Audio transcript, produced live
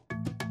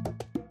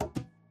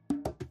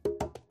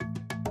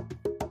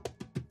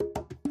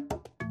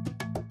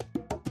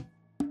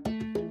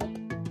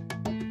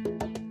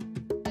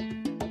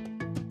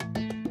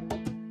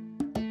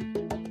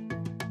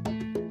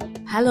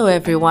Hello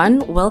everyone,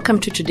 welcome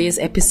to today's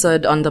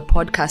episode on the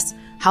podcast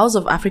House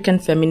of African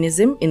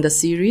Feminism in the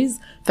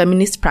series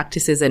Feminist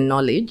Practices and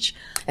Knowledge.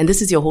 And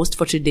this is your host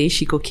for today,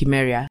 Ciku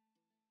Kimeria.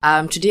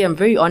 Today I'm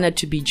very honored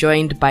to be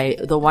joined by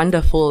the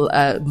wonderful,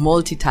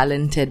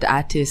 multi-talented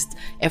artist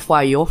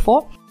Efua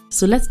Oyofo.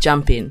 So let's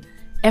jump in.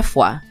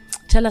 Efua,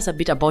 tell us a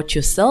bit about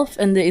yourself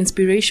and the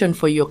inspiration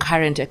for your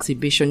current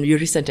exhibition, your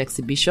recent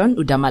exhibition,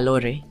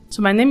 Udamalore.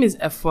 So my name is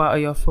Efua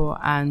Oyofo,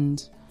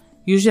 and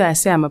usually I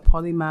say I'm a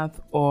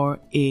polymath or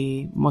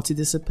a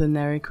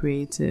multidisciplinary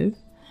creative,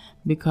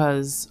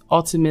 because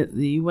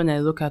ultimately when I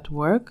look at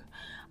work,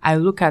 I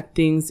look at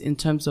things in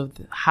terms of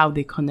how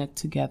they connect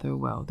together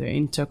well, their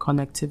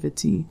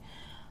interconnectivity.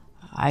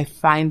 I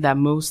find that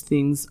most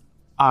things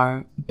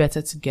are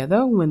better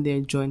together when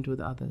they're joined with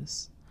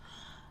others.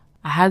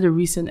 I had a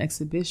recent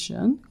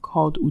exhibition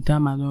called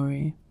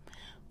udamalore,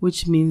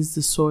 which means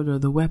the sword or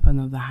the weapon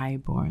of the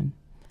highborn.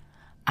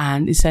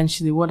 And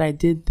essentially what I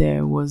did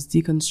there was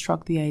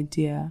deconstruct the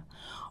idea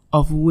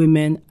of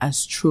women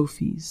as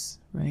trophies,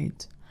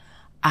 right?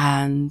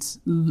 And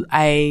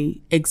I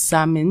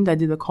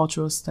did a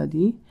cultural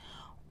study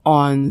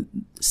on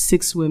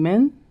 6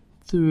 women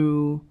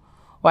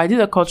I did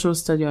a cultural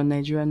study on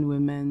Nigerian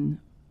women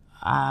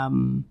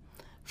from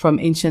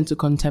ancient to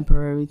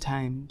contemporary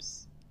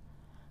times.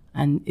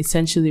 And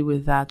essentially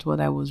with that,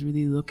 what I was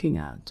really looking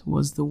at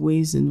was the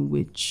ways in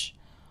which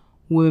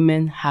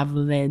women have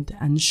led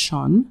and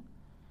shone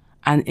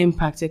and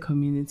impacted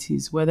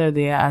communities, whether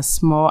they are as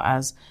small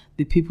as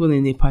the people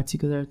in a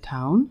particular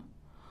town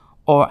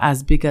or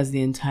as big as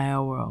the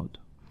entire world.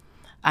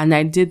 And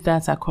I did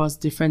that across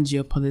different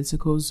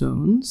geopolitical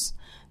zones,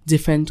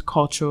 different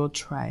cultural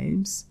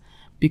tribes,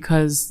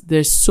 because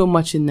there's so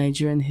much in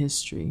Nigerian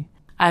history.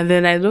 And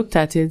then I looked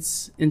at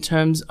it in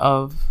terms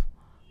of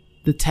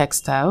the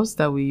textiles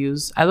that we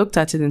use.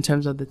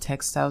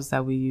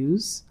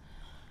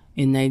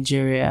 In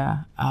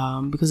Nigeria,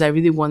 because I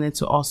really wanted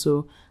to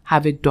also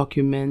have it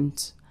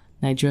document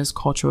Nigeria's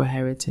cultural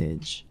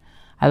heritage.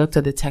 I looked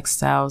at the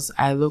textiles,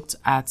 I looked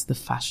at the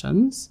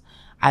fashions,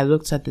 I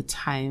looked at the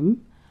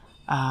time,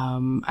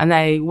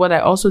 and what I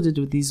also did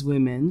with these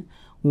women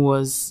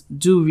was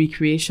do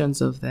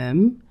recreations of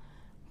them,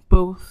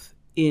 both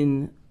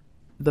in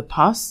the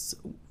past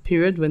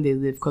period when they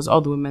lived, because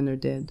all the women are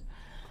dead,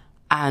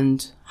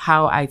 and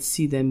how I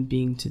see them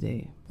being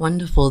today.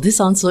 Wonderful. This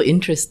sounds so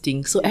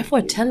interesting. So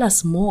Efua, tell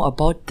us more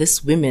about these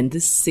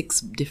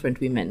 6 different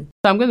women.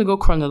 So I'm going to go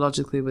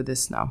chronologically with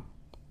this now.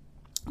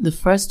 The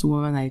first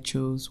woman I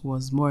chose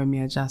was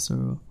Moremi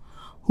Ajasoro,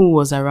 who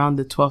was around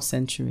the 12th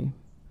century.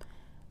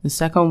 The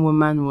second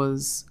woman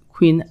was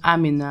Queen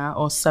Amina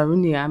or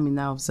Saruni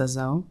Amina of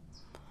Zazzau,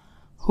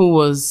 who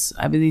was,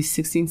 I believe,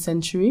 16th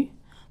century.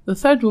 The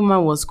third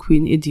woman was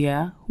Queen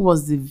Idia, who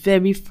was the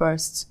very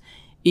first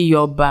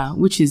Iyoba,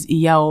 which is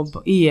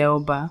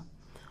Iyeoba,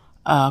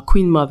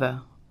 Queen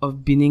Mother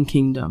of Benin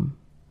Kingdom.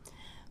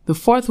 The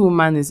fourth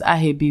woman is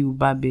Ahebi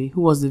Ubabe,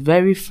 who was the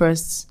very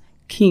first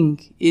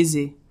King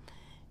Eze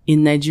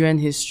in Nigerian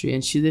history,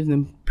 and she lived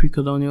in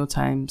colonial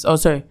times. She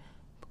lived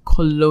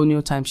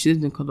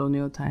in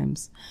colonial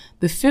times.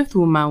 The fifth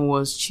woman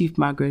was Chief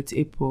Margaret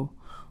Epo,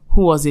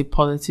 who was a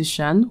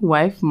politician,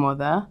 wife,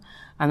 mother,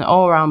 and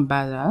all-around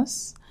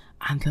badass.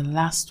 And the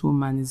last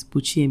woman is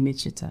Buchi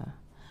Emecheta,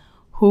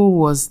 who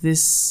was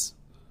this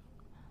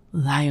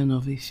lion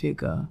of a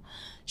figure.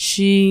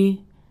 She's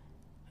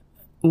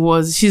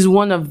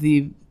one of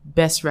the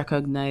best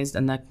recognized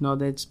and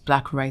acknowledged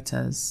Black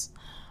writers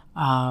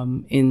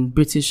in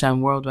British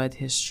and worldwide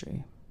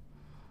history.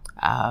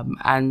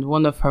 And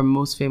one of her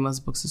most famous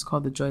books is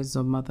called The Joys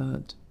of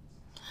Motherhood.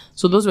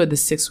 So those were the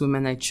 6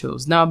 women I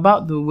chose. Now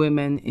about the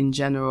women in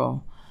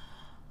general.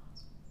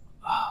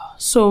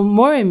 So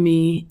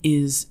Moremi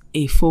is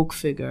a folk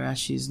figure, as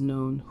she's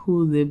known,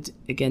 who lived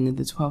again in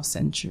the 12th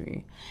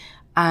century.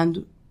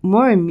 And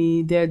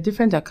Moremi, there are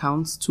different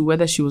accounts to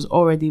whether she was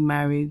already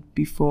married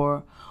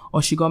before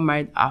or she got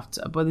married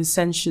after. But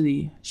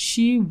essentially,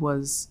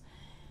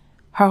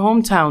 her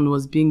hometown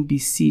was being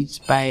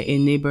besieged by a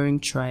neighboring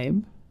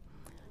tribe,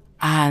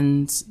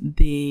 and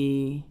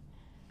they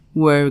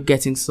were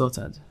getting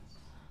slaughtered.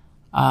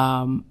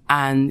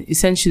 And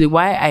essentially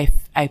why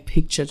I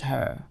pictured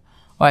her,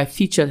 or I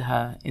featured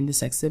her in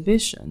this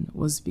exhibition,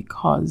 was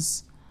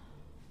because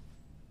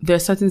there are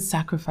certain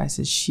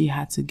sacrifices she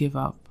had to give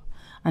up.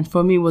 And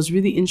for me, it was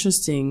really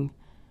interesting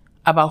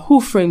about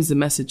who frames the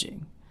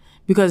messaging.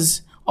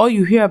 Because what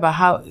you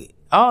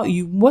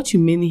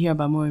mainly hear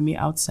about Moremi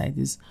outside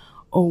is,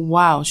 oh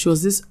wow, she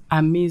was this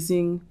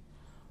amazing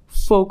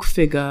folk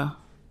figure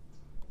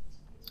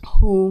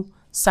who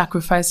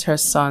sacrificed her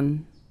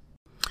son.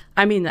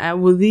 I mean,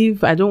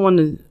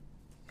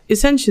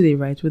 essentially,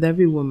 right, with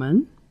every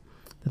woman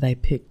that I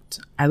picked,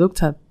 I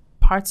looked at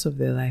parts of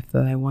their life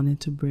that I wanted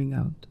to bring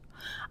out,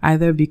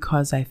 either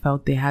because I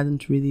felt they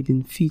hadn't really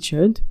been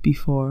featured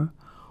before,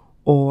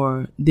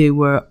 or they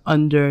were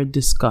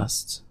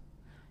under-discussed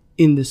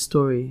in the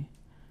story.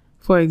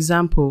 For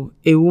example,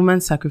 a woman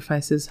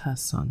sacrifices her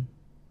son.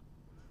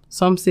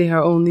 Some say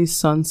her only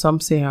son, some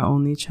say her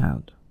only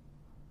child.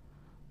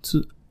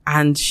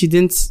 and she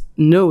didn't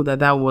know that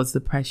that was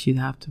the price she'd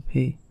have to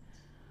pay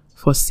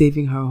for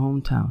saving her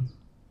hometown.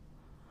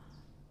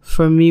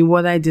 For me,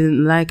 what I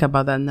didn't like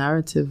about that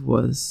narrative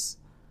was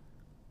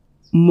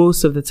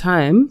most of the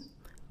time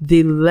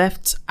they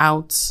left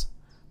out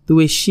the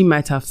way she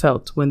might have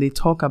felt when they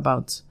talk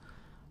about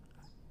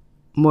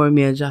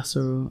Moremi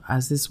Ajasoro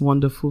as this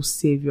wonderful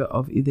savior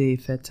of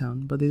Ide-Ife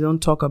town, but they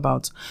don't talk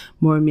about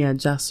Moremi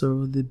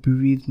Ajasoro, the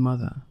bereaved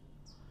mother.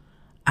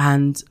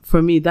 And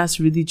for me, that's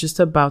really just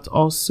about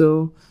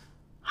also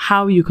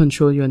how you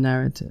control your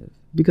narrative.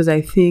 Because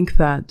I think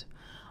that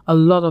a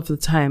lot of the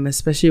time,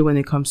 especially when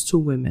it comes to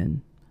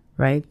women,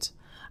 right?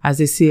 As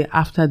they say,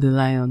 after the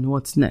lion,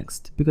 what's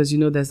next? Because, you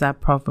know, there's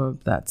that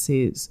proverb that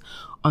says,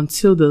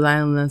 until the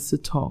lion learns to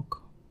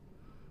talk,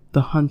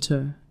 the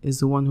hunter is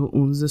the one who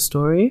owns the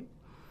story.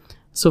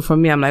 So for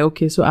me, I'm like,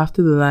 okay, so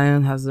after the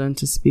lion has learned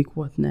to speak,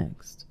 what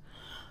next?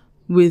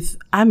 With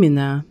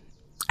Amina,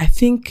 I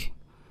think,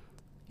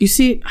 you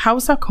see,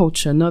 Hausa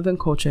culture, Northern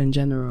culture in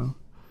general,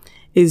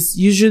 is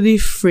usually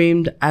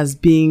framed as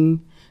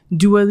being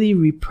dually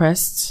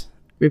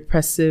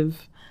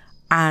repressive,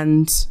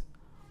 and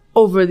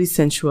overly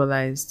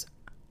sensualized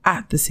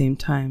at the same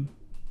time.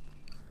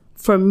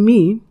 For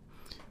me,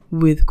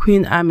 with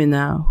Queen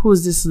Amina,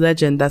 who's this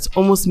legend that's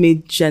almost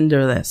made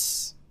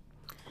genderless,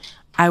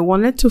 I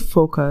wanted to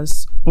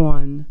focus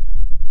on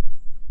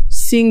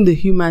seeing the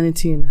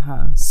humanity in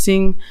her,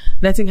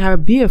 letting her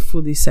be a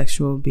fully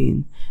sexual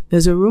being.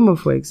 There's a rumor,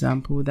 for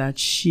example, that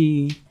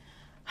she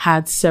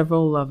had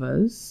several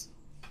lovers,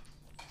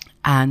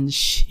 and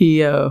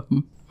she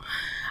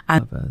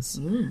lovers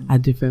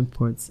at different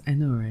ports. I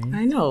know, right?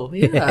 I know,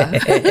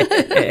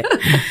 yeah.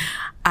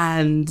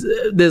 And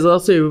there's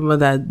also a rumor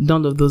that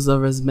none of those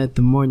lovers met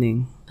the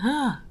morning.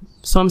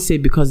 Some say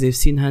because they've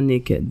seen her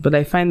naked, but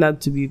I find that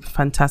to be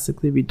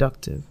fantastically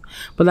reductive.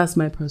 But that's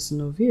my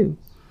personal view.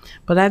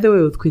 But either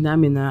way, with Queen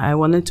Amina, I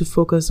wanted to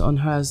focus on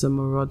her as a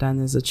marauder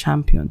and as a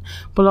champion,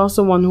 but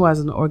also one who has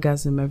an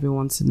orgasm every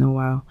once in a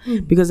while.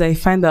 Because I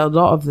find that a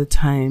lot of the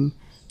time,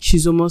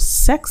 she's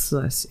almost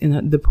sexless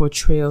in the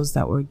portrayals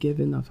that were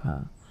given of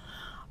her.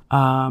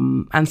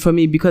 And for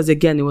me, because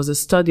again, it was a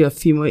study of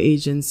female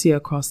agency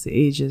across the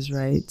ages,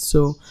 right?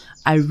 So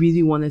I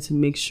really wanted to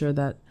make sure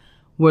that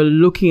we're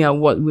looking at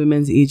what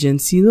women's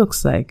agency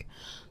looks like.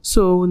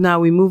 So now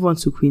we move on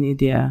to Queen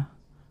Idia.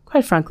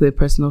 Quite frankly, a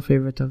personal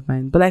favorite of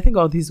mine. But I think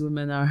all these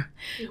women are,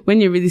 when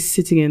you're really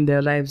sitting in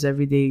their lives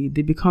every day,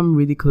 they become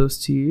really close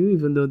to you,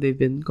 even though they've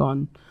been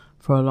gone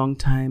for a long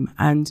time.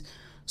 And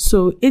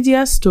so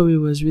Idia's story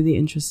was really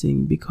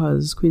interesting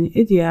because Queen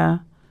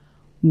Idia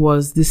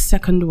was the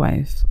second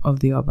wife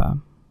of the Oba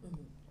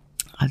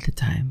at the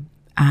time.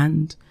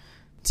 And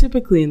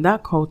typically in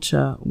that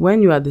culture,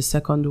 when you are the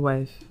second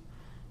wife,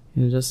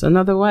 you're just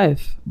another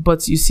wife.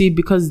 But you see,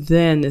 because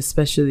then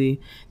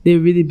especially, they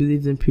really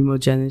believed in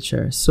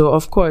primogeniture. So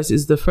of course,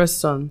 it's the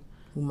first son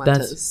who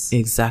matters.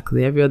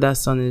 Exactly. Every other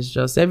child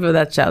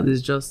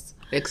is just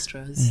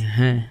extras.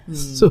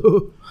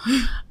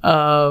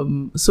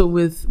 So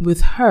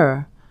with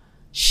her,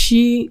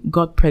 she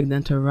got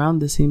pregnant around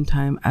the same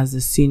time as the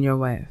senior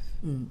wife.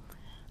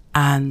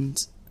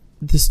 And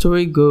the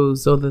story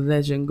goes, or the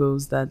legend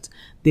goes, that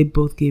they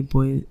both gave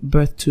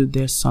birth to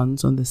their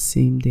sons on the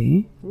same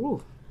day.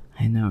 Ooh.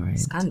 I know, right?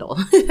 Scandal.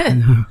 I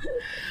know.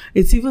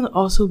 It's even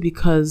also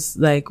because,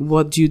 like,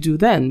 what do you do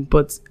then?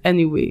 But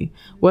anyway,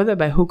 whether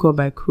by hook or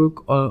by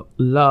crook or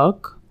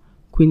luck,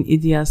 Queen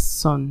Idia's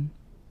son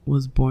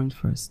was born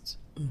first.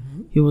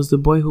 He was the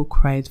boy who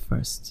cried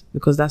first,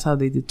 because that's how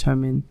they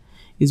determine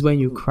is when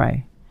you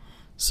cry.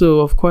 So,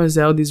 of course,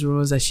 there are all these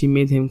rumors that she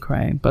made him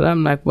cry. But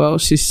I'm like, well,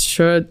 she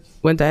sure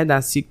went ahead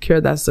and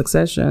secured that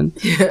succession.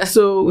 Yeah.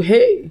 So,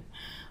 hey.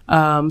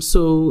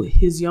 So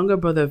his younger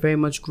brother very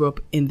much grew up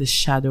in the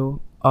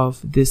shadow of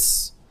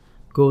this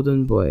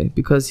golden boy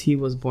because he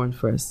was born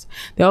first.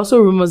 There are also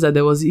rumors that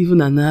there was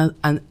even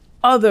an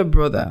other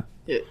brother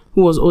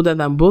who was older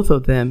than both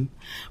of them,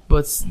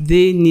 but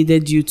they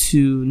needed you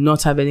to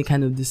not have any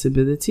kind of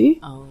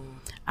disability.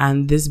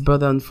 And this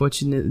brother,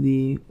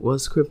 unfortunately,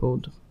 was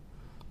crippled.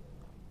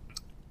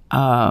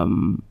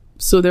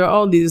 So there are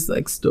all these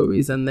like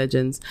stories and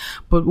legends.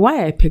 But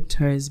why I picked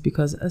her is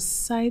because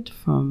aside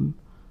from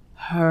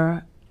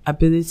her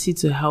ability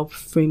to help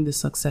frame the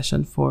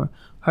succession for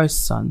her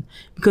son,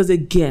 because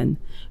again,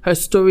 her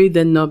story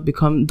then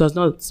does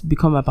not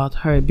become about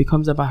her, it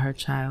becomes about her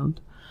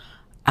child,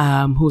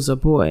 who's a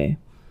boy.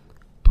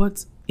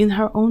 But in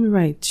her own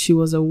right, she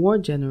was a war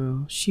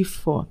general. She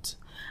fought,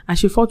 and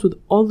she fought with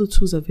all the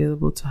tools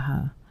available to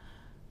her,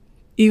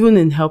 even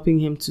in helping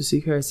him to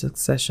secure a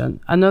succession.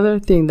 Another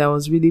thing that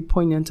was really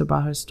poignant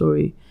about her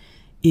story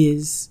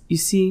is, you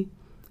see,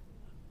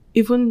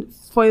 even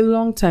for a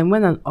long time,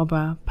 when an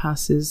Oba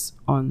passes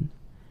on,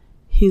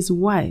 his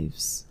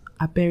wives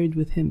are buried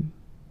with him.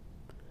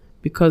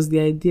 Because the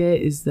idea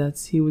is that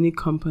he will need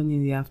company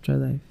in the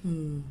afterlife.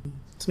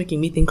 It's making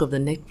me think of the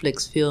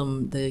Netflix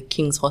film, The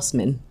King's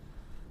Horsemen.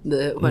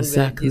 The one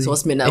exactly. where his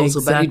horsemen are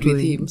also buried with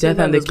him. Death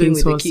and the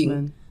King's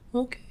Horsemen.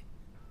 Okay.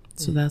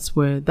 So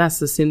that's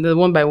the same. The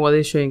one by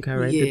Wale Soyinka,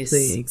 right? Yes. The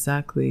play,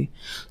 exactly.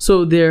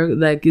 So they're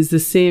like, it's the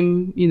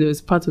same,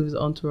 it's part of his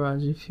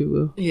entourage, if you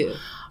will. Yeah.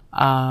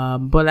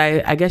 But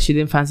I guess she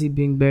didn't fancy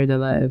being buried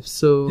alive.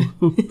 So,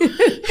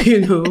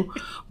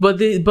 but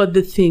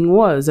the thing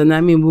was, and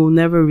I mean, we'll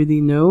never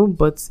really know,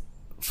 but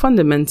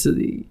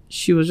fundamentally,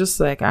 she was just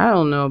like, I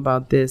don't know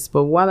about this,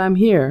 but while I'm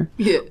here,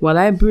 while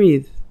I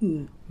breathe,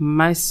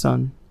 my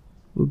son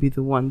will be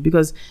the one.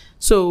 Because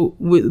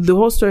the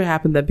whole story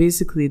happened that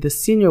basically the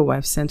senior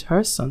wife sent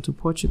her son to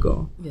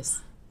Portugal.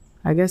 Yes.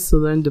 I guess to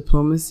learn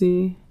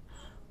diplomacy,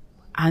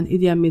 and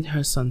Idia made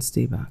her son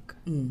stay back.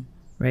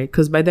 Right?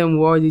 Because by then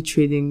we're already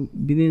trading.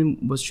 Benin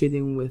was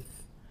trading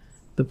with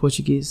the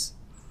Portuguese,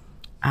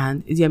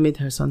 and Idia made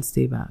her son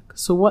stay back.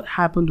 So what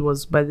happened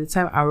was, by the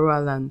time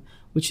Aroalan,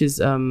 which is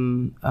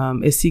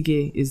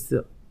Esige, is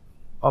the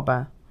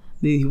Oba.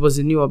 He was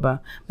the new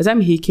Oba. By the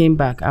time he came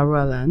back,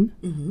 Aroalan,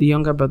 the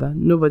younger brother,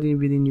 nobody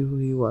really knew who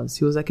he was.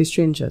 He was like a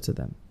stranger to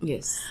them.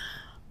 Yes.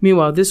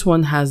 Meanwhile, this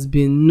one has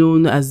been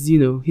known as,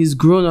 he's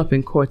grown up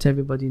in court.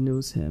 Everybody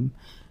knows him.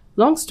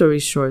 Long story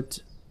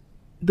short,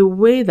 the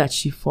way that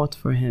she fought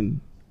for him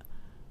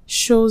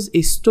shows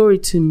a story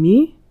to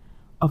me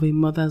of a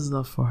mother's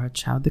love for her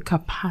child, the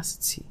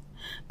capacity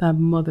that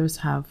mothers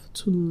have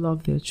to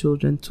love their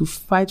children, to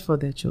fight for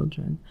their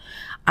children.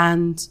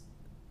 And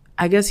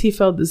I guess he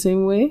felt the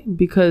same way,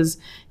 because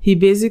he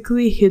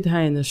basically hid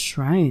her in a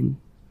shrine,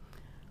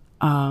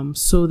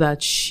 so that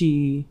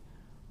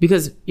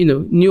because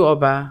new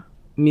Oba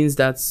means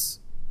that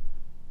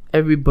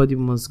everybody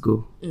must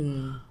go.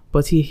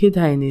 But he hid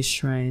her in a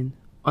shrine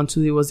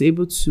until he was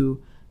able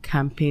to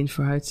campaign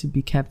for her to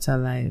be kept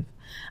alive.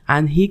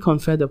 And he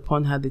conferred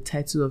upon her the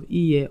title of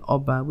Iye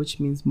Oba, which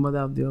means mother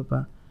of the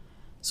Oba.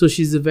 So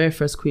she's the very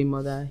first queen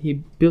mother. He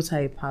built her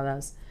a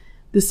palace.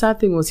 The sad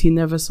thing was, he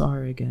never saw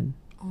her again.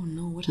 Oh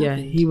no, what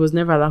happened? Yeah, he was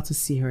never allowed to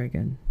see her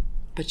again.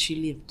 But she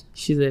lived.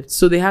 She lived.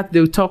 So they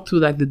would talk to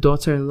like the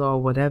daughter-in-law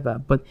or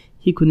whatever, but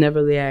he could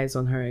never lay eyes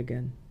on her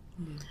again.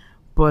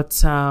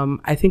 But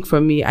I think for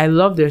me, I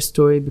love their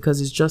story because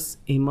it's just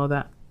a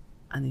mother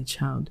and a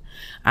child.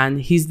 And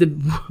he's the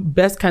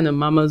best kind of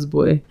mama's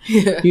boy.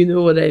 Yeah. You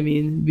know what I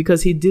mean?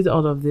 Because he did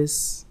all of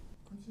this.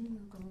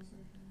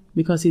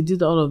 Because he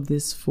did all of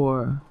this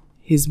for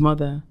his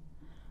mother,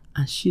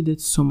 and she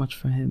did so much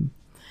for him.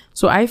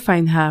 So I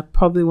find her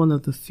probably one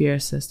of the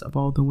fiercest of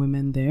all the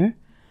women there,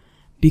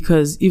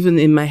 because even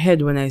in my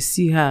head, when I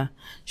see her,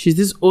 she's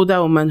this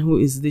older woman who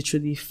is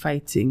literally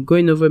fighting,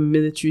 going over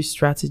military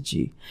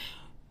strategy,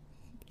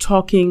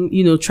 talking,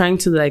 trying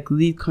to like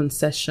lead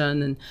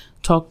concession and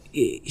talk.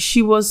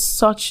 She was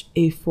such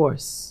a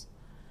force,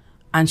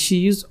 and she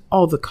used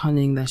all the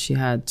cunning that she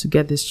had to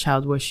get this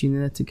child where she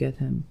needed to get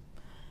him.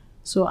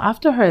 So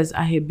after her is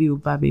Ahebi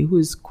Ubabe, who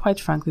is quite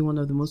frankly one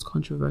of the most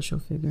controversial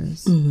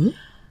figures.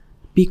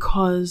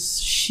 Because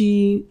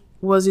she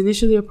was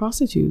initially a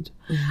prostitute.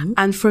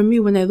 And for me,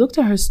 when I looked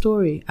at her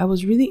story, I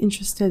was really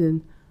interested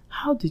in,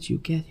 how did you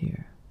get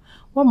here?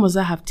 What must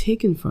I have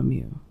taken from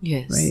you?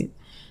 Yes. Right?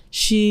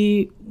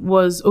 She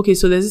was,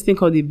 so there's this thing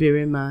called the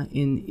Berema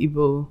in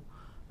Igbo,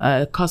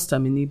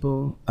 custom in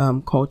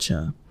Igbo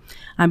culture.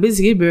 And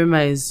basically,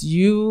 Berema is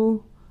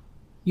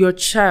your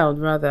child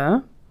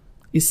rather,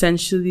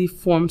 essentially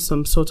forms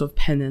some sort of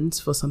penance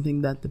for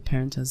something that the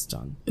parent has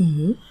done.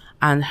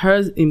 And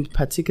hers in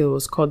particular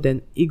was called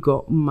then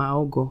Igo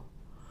Maogo,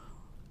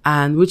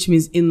 and which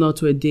means in-law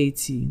to a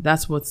deity.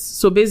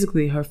 So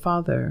basically her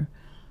father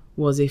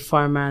was a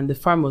farmer, and the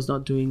farm was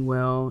not doing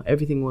well.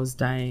 Everything was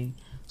dying.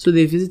 So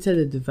they visited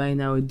a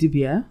diviner, or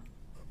Dibia.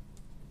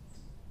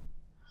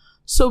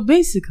 So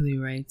basically,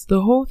 right,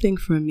 the whole thing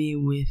for me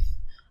with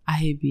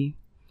Ahebi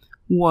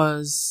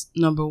was,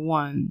 number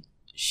one,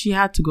 she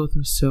had to go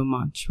through so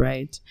much,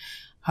 right?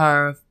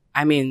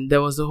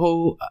 There was the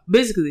whole,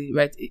 basically,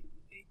 right,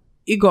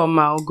 Igor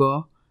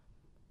Maogo,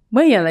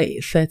 when you're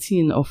like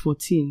 13 or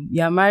 14,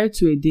 you're married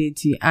to a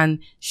deity, and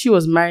she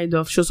was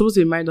supposed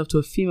to be married off to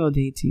a female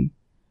deity.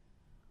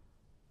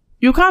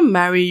 You can't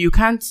marry, you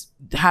can't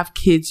have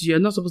kids, you're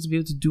not supposed to be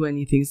able to do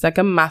anything. It's like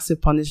a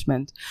massive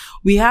punishment.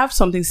 We have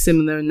something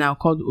similar now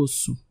called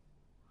Osu.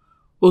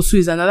 Osu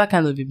is another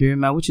kind of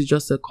Ibirima, which is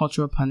just a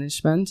cultural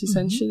punishment,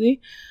 essentially.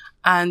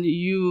 And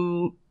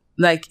even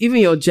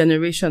your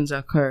generations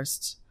are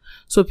cursed.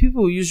 So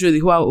people usually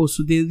who are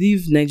Osu, they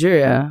leave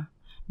Nigeria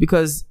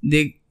because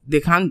they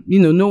can't,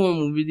 no one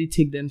will really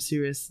take them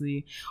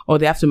seriously, or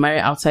they have to marry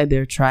outside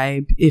their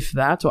tribe, if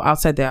that, or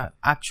outside their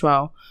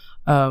actual,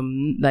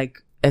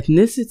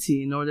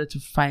 ethnicity in order to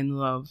find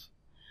love,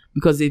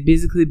 because they've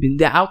basically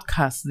they're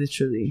outcasts,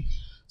 literally.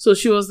 So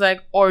she was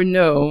like, or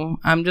no,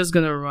 I'm just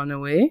going to run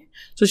away.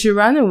 So she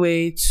ran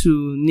away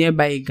to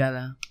nearby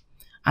Igala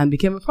and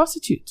became a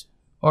prostitute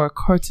or a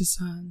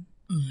courtesan.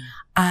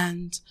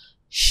 And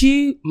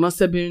she must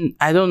have been,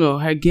 I don't know,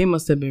 her game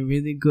must have been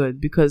really good,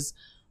 because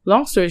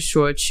long story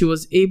short, she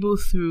was able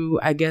through,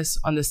 I guess,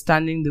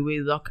 understanding the way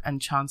luck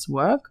and chance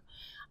work,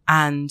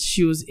 and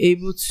she was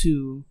able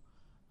to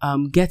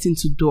get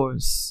into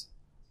doors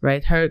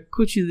right? Her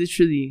coochie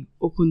literally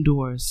opened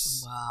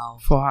doors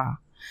for her.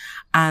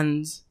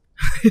 And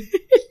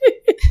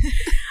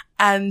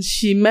and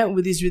she met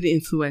with these really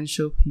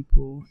influential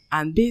people.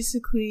 And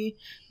basically,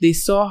 they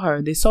saw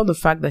the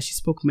fact that she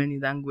spoke many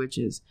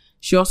languages.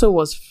 She also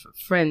was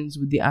friends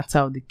with the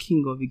Atao, the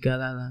king of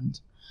Igala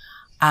land.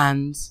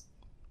 And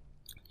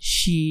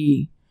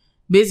she,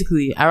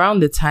 basically,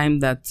 around the time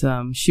that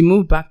she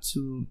moved back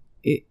to...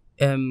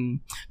 let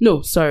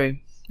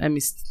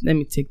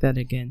me take that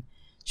again.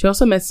 She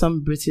also met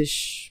some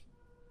British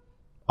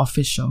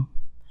official.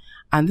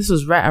 And this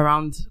was right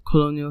around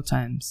colonial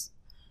times.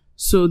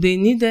 So they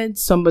needed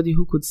somebody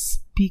who could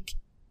speak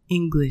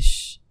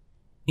English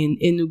in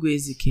Enugu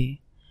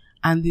Ezike.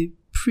 And the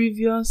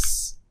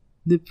previous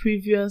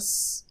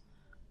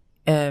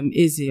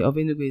Eze of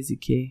Enugu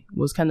Ezike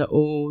was kind of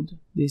old,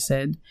 they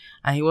said,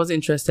 and he wasn't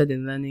interested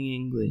in learning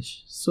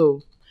English.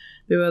 So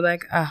they were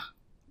like,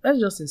 let's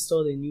just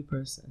install a new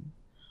person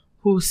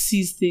who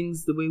sees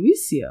things the way we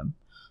see them.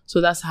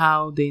 So that's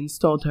how they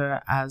installed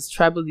her as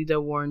tribal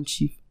leader, warrant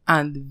chief,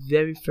 and the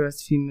very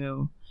first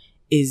female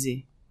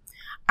Eze.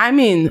 I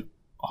mean,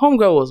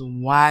 homegirl was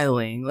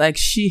wilding. Like,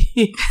 she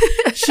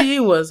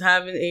was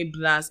having a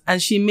blast.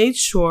 And she made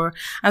sure,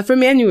 and for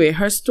me anyway,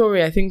 her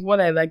story, I think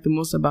what I like the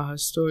most about her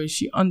story,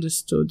 she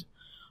understood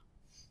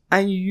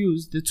and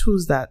used the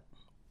tools that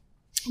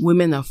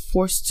women are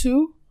forced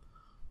to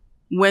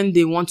when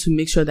they want to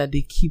make sure that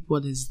they keep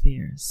what is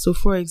theirs. So,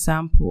 for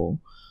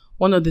example,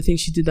 one of the things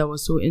she did that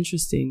was so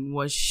interesting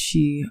was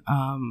she,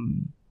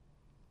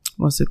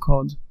 what's it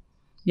called?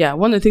 Yeah,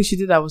 one of the things she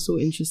did that was so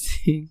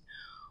interesting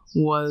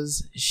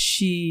was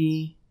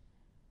she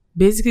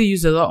basically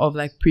used a lot of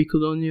like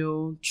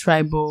pre-colonial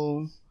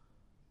tribal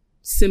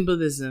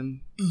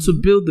symbolism to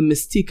build the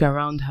mystique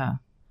around her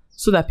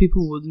so that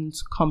people wouldn't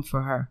come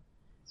for her,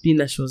 being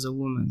that she was a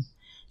woman.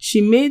 She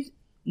made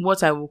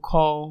what I would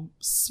call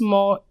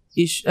small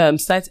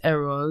slight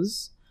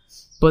errors,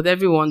 but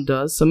everyone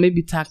does, so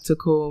maybe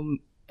tactical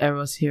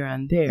errors here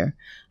and there.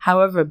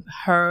 However,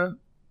 her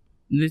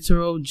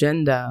literal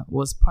gender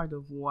was part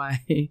of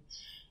why it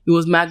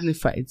was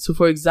magnified. So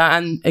for example,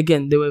 and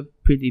again, they were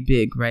pretty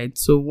big, right?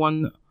 So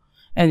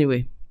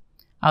anyway,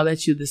 I'll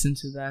let you listen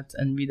to that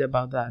and read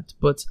about that.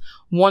 But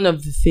one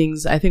of the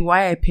things, I think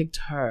why I picked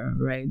her,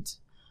 right?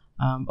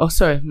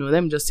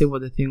 Let me just say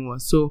what the thing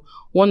was. So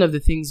one of the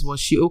things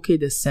was she okayed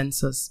the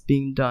census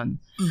being done.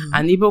 Mm-hmm.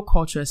 And Igbo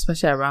culture,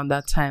 especially around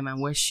that time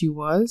and where she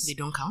was, they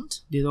don't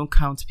count? They don't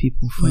count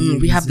people for any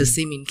We have reason. the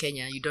same in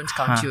Kenya. You don't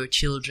count your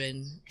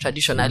children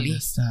traditionally. I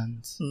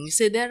understand. You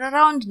say they're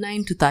around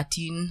 9 to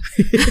 13.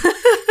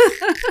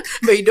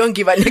 But you don't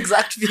give an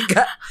exact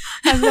figure.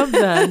 I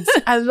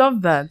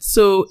love that.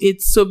 So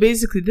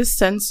basically this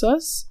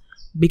census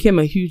became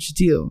a huge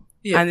deal.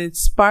 Yeah. And it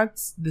sparked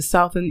the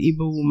Southern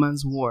Igbo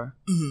Women's War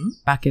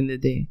back in the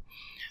day.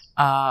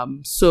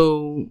 And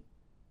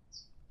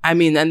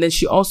then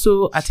she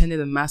also attended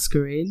a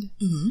masquerade.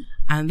 Mm-hmm.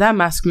 And that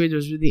masquerade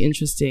was really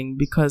interesting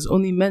because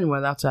only men were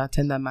allowed to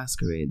attend that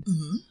masquerade.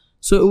 Mm-hmm.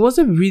 So it was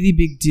a really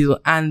big deal.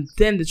 And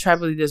then the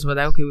tribal leaders were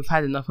like, okay, we've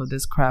had enough of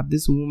this crap.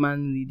 This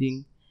woman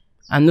leading.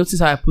 And notice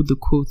how I put the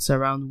quotes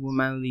around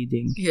woman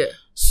leading. Yeah.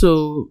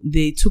 So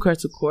they took her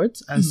to court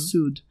and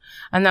sued.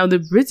 And now the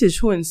British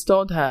who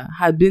installed her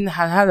had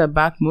her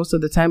back most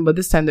of the time, but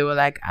this time they were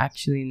like,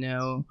 actually,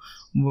 no,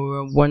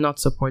 we're not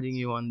supporting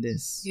you on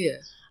this. Yeah.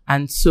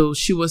 And so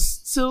she was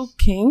still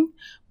king,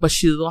 but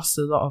she lost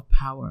a lot of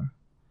power.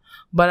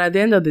 But at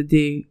the end of the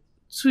day,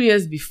 2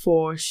 years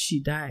before she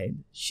died,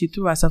 she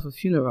threw herself a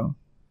funeral.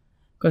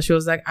 Because she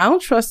was like, I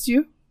don't trust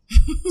you.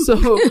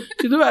 So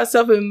she threw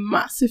herself a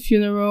massive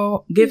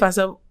funeral, gave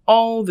herself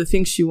all the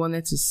things she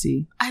wanted to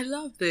see. I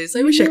love this.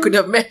 I wish I could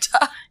have met her.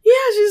 Yeah,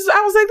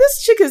 I was like,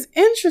 this chick is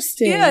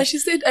interesting. Yeah, she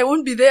said, I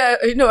won't be there.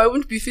 I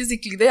won't be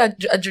physically there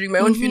during my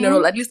own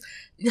funeral. At least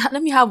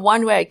let me have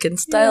one where I can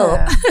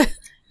style.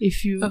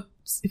 Yeah.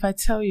 If I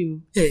tell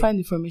you, find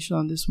information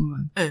on this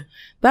woman.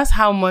 That's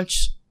how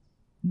much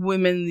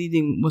women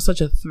leading was such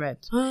a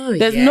threat. Oh,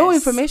 There's no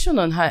information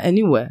on her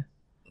anywhere.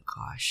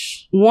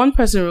 Gosh. One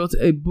person wrote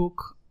a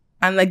book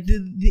and like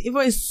the info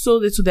is so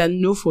little, there are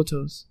no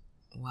photos.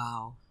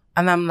 Wow.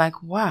 And I'm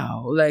like,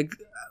 wow. Like,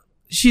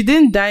 she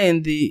didn't die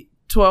in the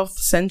 12th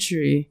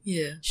century.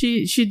 Yeah.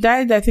 She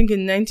died, I think,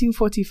 in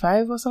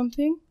 1945 or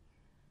something.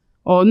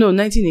 Or no,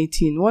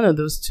 1918. One of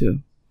those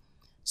two.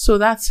 So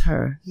that's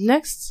her.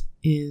 Next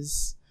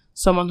is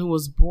someone who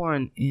was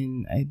born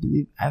in, I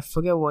believe, I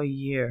forget what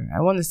year.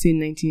 I want to say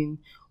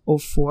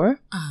 1904.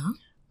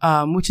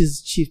 Which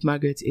is Chief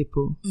Margaret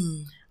Epo.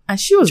 And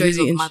she was Joys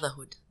really of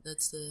Motherhood.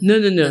 That's the No.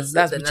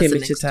 That's Buche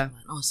Mecheta.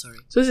 Oh, sorry.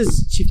 So this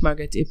is Chief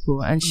Margaret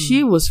Epo, and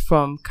she was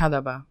from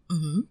Calabar.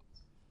 Mm-hmm.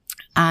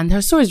 And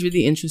her story is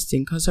really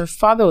interesting because her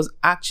father was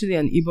actually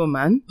an Igbo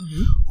man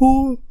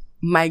who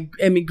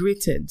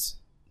emigrated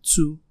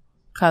to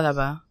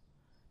Calabar,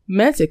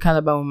 met a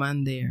Calabar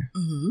woman there.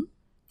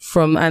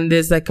 And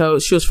there's like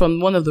she was from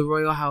one of the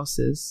royal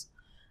houses,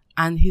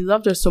 and he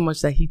loved her so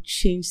much that he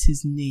changed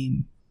his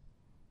name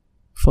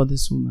for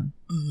this woman.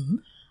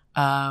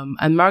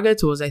 And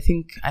Margaret was, I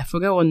think, I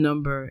forget what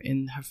number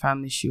in her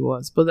family she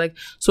was, but like,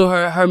 so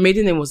her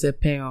maiden name was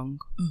Epeong,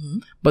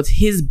 but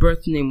his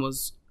birth name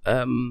was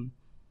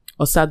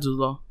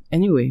Osadulo.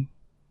 Anyway,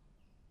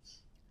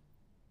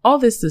 all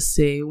this to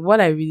say,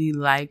 what I really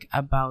like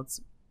about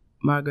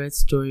Margaret's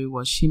story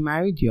was she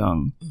married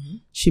young.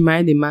 She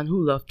married a man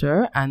who loved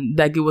her, and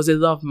like it was a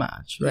love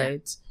match,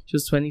 right? She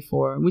was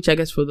 24, which I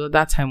guess for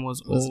that time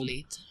was old.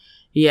 Late.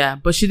 Yeah,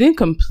 but she didn't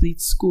complete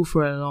school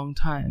for a long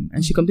time,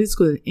 and she completed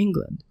school in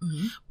England.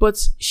 But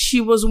she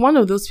was one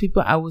of those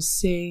people I would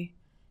say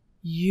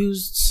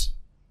used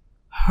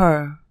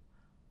her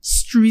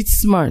street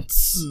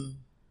smarts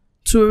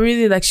to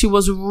really, like, she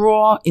was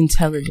raw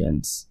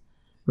intelligence,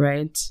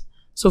 right?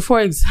 So, for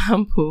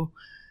example,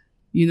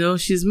 you know,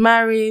 she's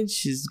married,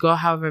 she's got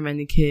however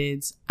many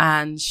kids,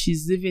 and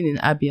she's living in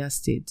Abia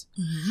State.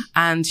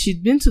 And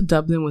she'd been to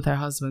Dublin with her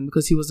husband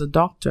because he was a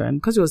doctor,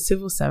 and because he was a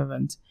civil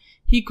servant,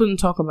 he couldn't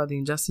talk about the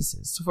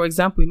injustices. So, for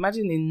example,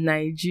 imagine in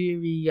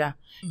Nigeria,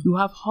 you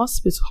have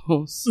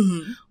hospitals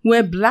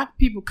where Black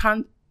people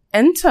can't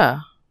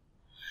enter.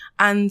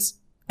 And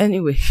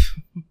anyway,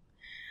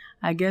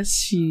 I guess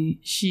she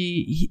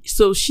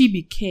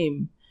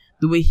became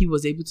the way he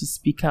was able to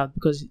speak out,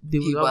 because they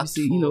would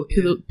obviously, you know,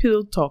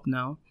 pillow talk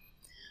now,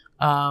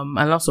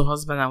 and also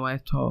husband and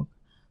wife talk.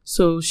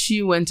 So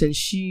she went and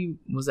she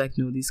was like,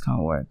 no, this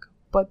can't work.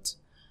 But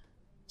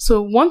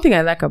so one thing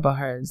I like about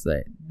her is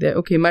like,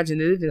 okay, imagine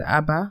they live in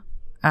Abba,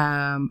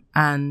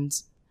 and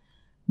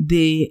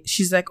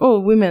she's like, oh,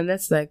 women,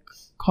 let's like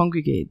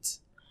congregate.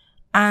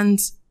 And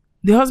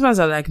the husbands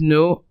are like,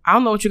 no, I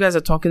don't know what you guys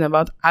are talking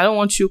about. I don't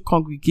want you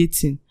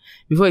congregating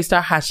before you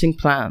start hatching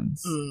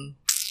plans.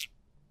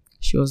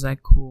 She was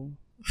like, cool.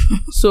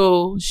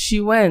 So she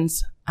went,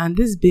 and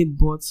this babe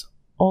bought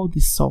all the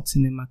salt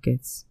in the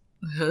markets.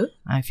 And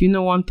if you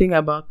know one thing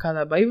about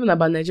Calabar, even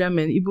about Nigerian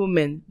men, Igbo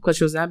men, because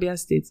she was in Abia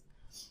State,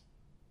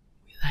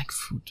 we like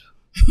food.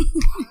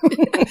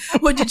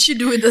 What did she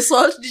do with the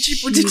salt? Did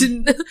she put it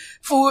in the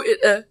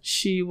food?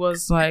 She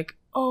was like,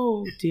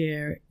 oh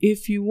dear,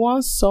 if you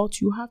want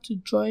salt, you have to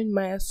join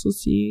my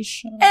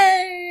association.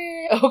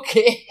 Hey,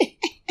 okay.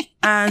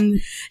 And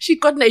she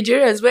got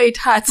Nigerians where it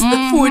hurts,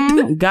 the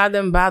food. Got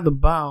them by the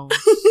bow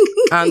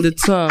and the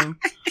tongue.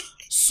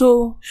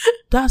 So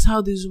that's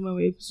how these women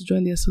were able to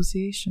join the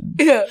association.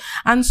 Yeah.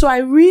 And so I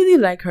really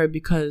like her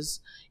because,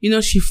 you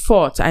know, she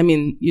fought. I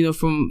mean, you know,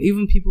 from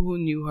even people who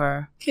knew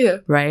her,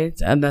 right?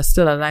 And they're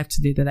still alive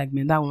today. They're like,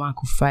 man, that woman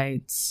could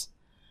fight.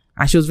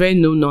 And she was very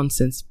no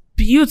nonsense.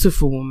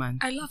 Beautiful woman.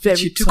 I love that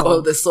she took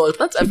all the salt.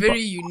 That's a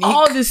very unique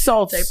all the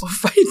salt type of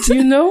fight.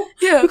 You know?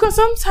 Yeah. Because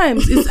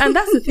sometimes and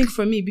that's the thing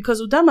for me,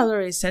 because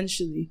udamalore,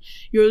 essentially,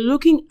 you're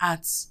looking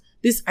at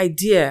this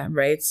idea,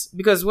 right?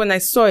 Because when I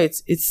saw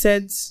it, it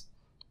said,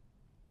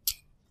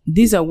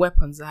 these are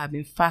weapons that have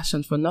been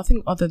fashioned for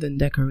nothing other than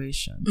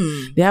decoration.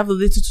 They have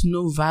little to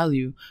no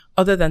value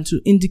other than to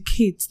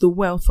indicate the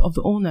wealth of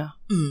the owner.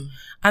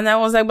 And I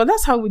was like, but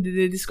that's how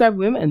they describe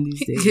women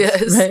these days.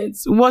 Yes. Right?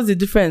 What's the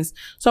difference?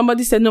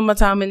 Somebody said, no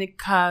matter how many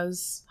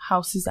cars,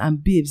 houses,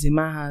 and babes a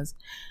man has.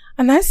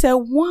 And I said,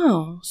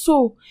 wow.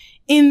 So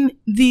in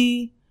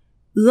the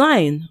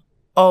line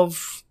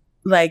of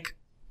like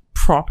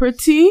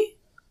property,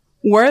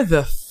 we're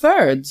the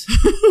third.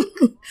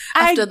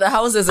 After the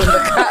houses and the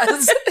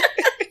cars. And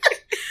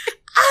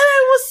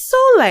I was so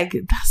like,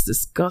 that's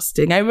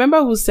disgusting. I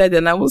remember who said it,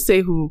 and I won't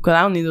say who, because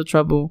I don't need no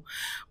trouble.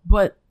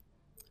 But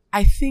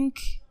I think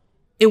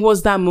it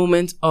was that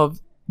moment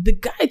of the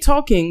guy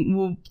talking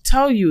will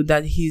tell you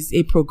that he's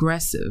a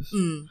progressive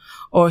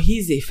or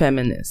he's a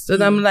feminist.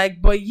 And I'm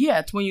like, but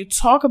yet, when you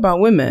talk about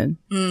women,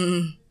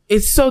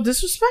 it's so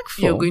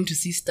disrespectful. You're going to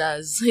see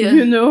stars. Yeah.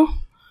 You know?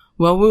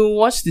 Well, we'll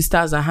watch the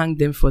stars and hang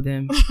them for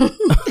them.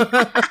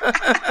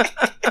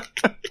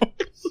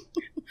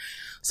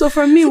 So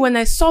for me, when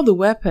I saw the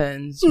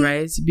weapons,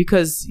 right,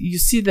 because you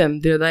see them,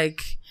 they're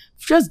like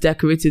just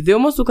decorated. They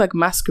almost look like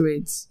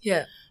masquerades.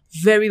 Yeah.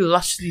 Very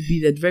lushly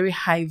beaded, very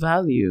high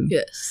value.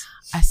 Yes.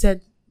 I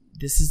said,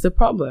 this is the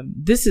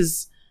problem.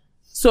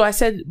 So I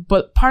said,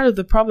 but part of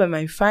the problem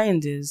I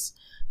find is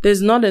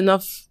there's not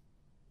enough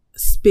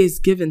space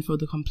given for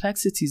the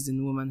complexities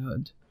in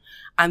womanhood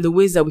and the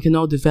ways that we can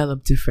all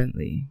develop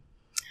differently.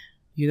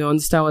 You know,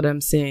 understand what I'm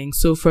saying?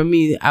 So for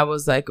me, I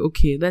was like,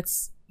 okay,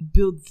 let's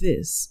build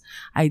this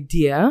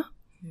idea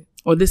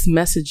or this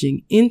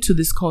messaging into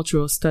this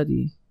cultural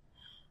study.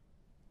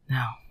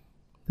 Now,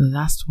 the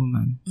last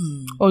woman.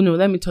 Oh no,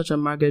 let me touch on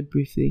Margaret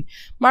briefly.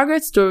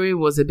 Margaret's story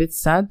was a bit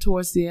sad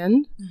towards the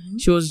end.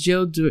 She was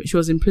jailed. She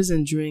was in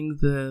prison during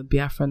the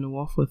Biafran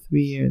War for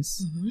 3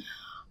 years.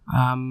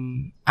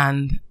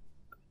 And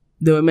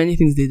there were many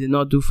things they did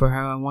not do for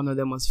her, and one of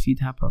them was feed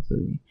her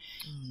properly.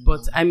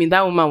 But I mean,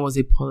 that woman was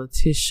a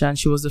politician.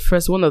 She was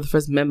one of the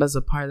first members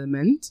of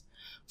parliament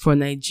for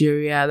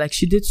Nigeria. Like,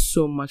 she did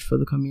so much for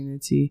the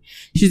community.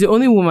 She's the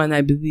only woman,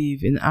 I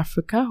believe, in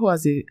Africa who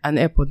has an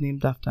airport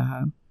named after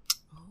her.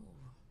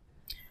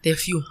 There are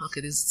few.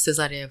 Okay, there's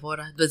Cesarea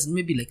Evora. There's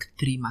maybe like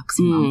 3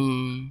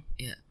 maximum.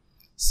 Yeah.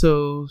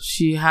 So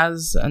she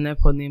has an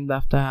airport named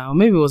after her, or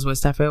maybe it was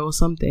West Africa or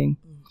something.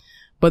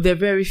 But there are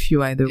very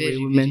few either way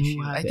women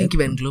who have. I think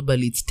even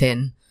globally it's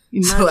 10.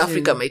 Imagine. So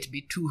Africa might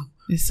be 2.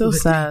 It's so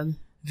sad.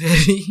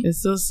 Very.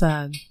 It's so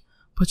sad.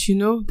 But you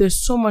know, there's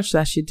so much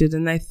that she did.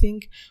 And I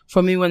think,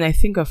 for me, when I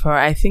think of her,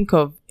 I think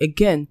of,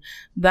 again,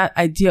 that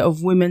idea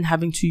of women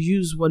having to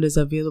use what is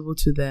available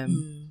to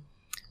them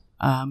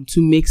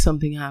to make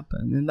something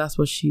happen. And that's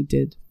what she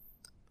did.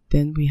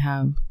 Then we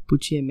have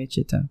Buchi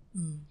Emecheta.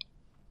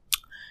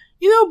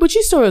 You know,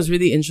 Buchi's story was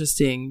really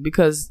interesting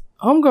because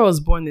Homegirl was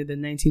born in the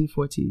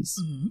 1940s.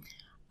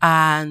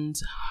 And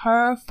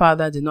her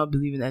father did not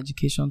believe in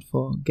education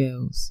for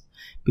girls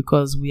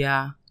because we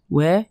are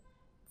where?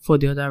 For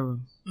the other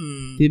room.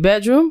 The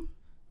bedroom,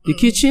 the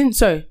kitchen.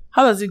 Sorry,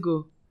 how does it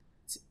go?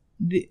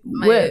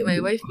 My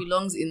wife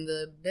belongs in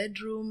the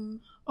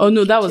bedroom. Oh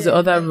no, that was the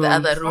other room. The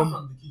other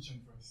room.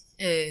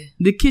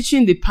 The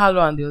kitchen, the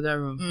parlor, and the other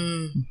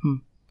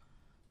room.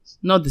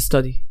 Not the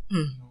study.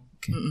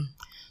 Okay.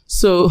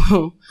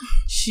 So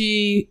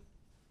she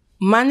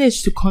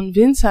managed to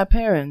convince her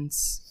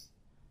parents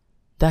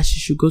that she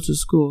should go to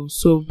school.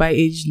 So by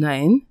age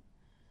 9,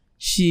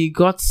 she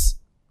got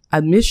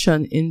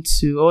admission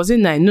into, or was it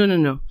 9?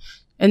 No.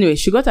 Anyway,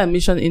 she got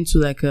admission into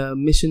like a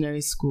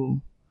missionary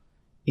school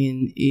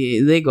in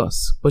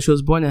Lagos, but she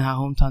was born in her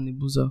hometown,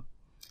 Ibuzo.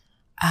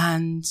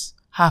 And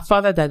her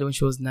father died when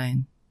she was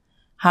 9.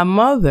 Her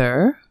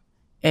mother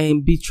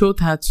betrothed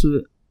her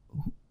to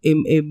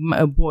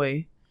a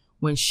boy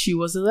when she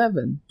was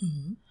 11.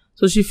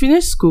 So she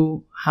finished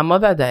school, her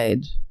mother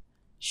died,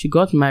 she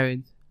got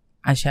married,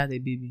 and she had a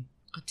baby.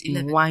 At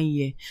 11? In 1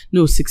 year.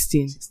 No,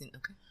 16. 16,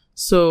 okay.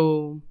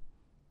 So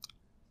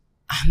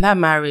that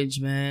marriage,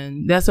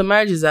 man, there are some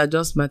marriages that are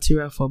just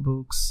material for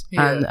books.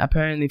 And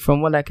apparently,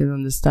 from what I can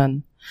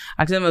understand,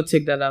 I can never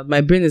take that out.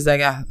 My brain is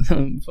like,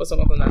 before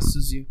someone comes and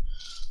sues you.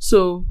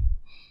 So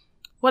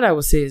what I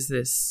will say is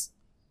this.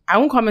 I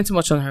won't comment too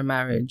much on her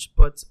marriage,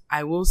 but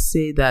I will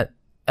say that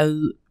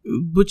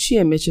Buchi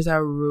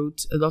Emecheta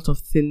wrote a lot of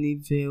thinly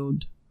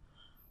veiled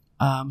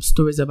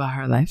stories about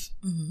her life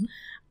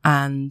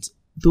and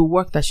the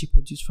work that she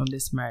produced from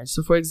this marriage.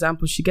 So, for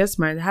example, she gets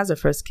married, has her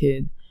first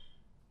kid,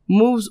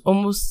 moves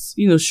almost,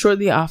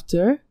 shortly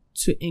after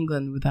to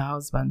England with her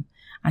husband.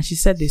 And she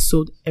said they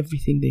sold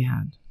everything they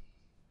had.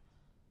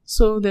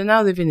 So they're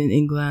now living in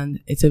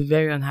England. It's a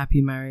very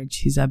unhappy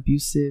marriage. He's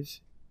abusive,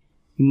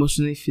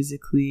 emotionally,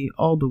 physically,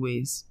 all the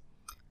ways.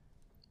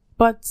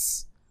 But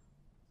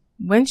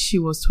when she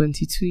was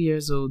 22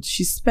 years old,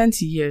 she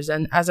spent years,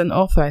 and as an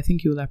author, I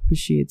think you will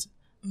appreciate,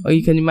 or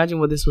you can imagine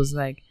what this was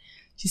like.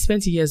 She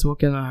spent years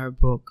working on her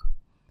book,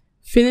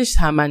 finished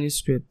her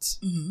manuscript,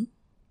 and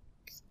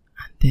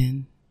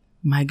then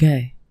my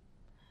guy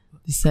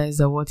decides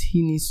that what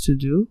he needs to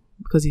do,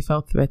 because he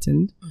felt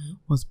threatened,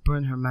 was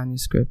burn her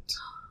manuscript.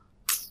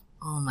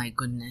 Oh my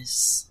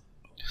goodness.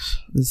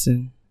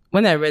 Listen,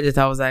 when I read it,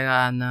 I was like,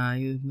 nah,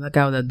 that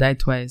guy would have died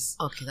twice.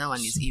 Okay, that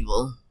one is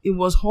evil. It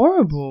was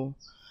horrible.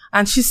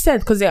 And she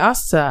said, because they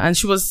asked her, and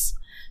she was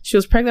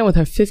pregnant with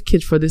her 5th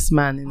kid for this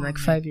man in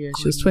 5 years.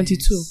 She was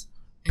 22.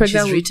 And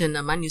she's written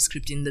a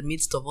manuscript in the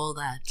midst of all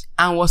that.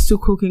 And was still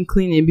cooking,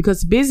 cleaning,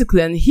 because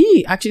basically, and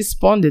he actually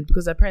spawned it,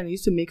 because apparently he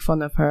used to make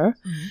fun of her,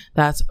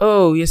 that,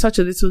 oh, you're such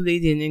a little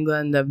lady in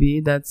England,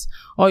 Abby, that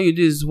all you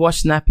do is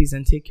wash nappies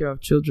and take care of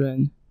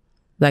children.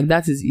 Like,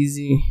 that is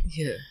easy.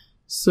 Yeah.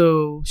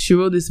 So she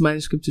wrote this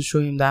manuscript to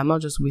show him that I'm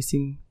not just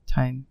wasting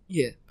time.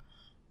 Yeah.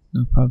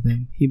 No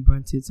problem. He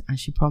burnt it and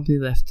she promptly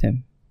left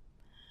him.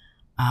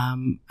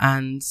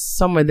 And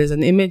somewhere there's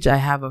an image I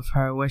have of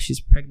her where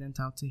she's pregnant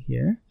out to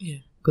here. Yeah.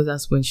 Because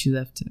that's when she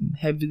left him.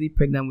 Heavily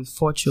pregnant with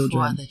 4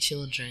 children. 4 other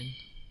children.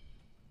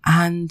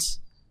 And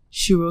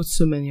she wrote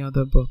so many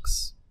other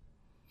books.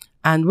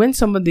 And when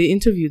somebody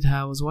interviewed her,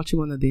 I was watching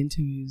one of the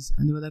interviews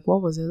and they were like,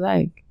 what was it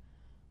like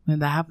when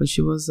that happened?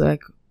 She was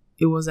like,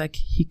 it was like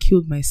he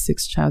killed my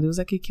 6th child. It was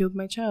like he killed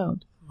my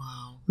child.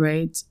 Wow.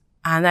 Right?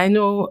 And I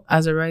know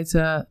as a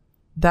writer,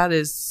 that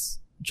is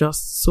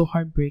just so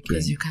heartbreaking.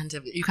 Because you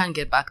can't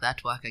get back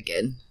that work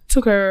again.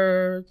 Took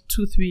her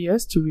 2-3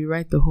 years to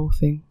rewrite the whole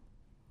thing.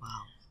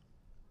 Wow.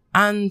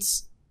 And,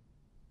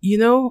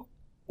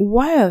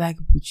 why I like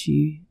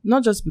Buchi,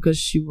 not just because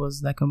she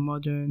was like a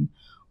modern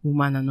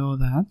woman and all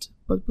that,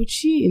 but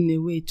Buchi, in a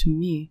way, to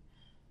me,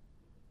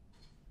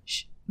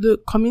 the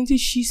community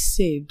she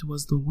saved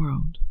was the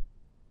world.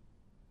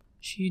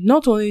 She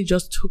not only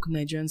just took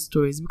Nigerian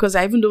stories, because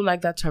I even don't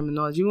like that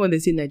terminology, even when they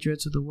say Nigeria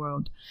to the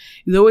world,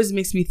 it always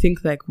makes me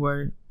think like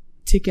we're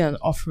taking an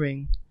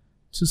offering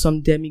to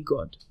some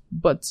demigod.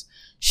 But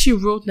she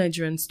wrote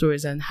Nigerian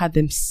stories and had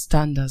them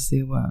stand as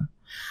they were.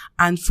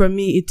 And for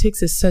me, it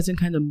takes a certain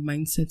kind of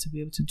mindset to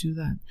be able to do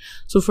that.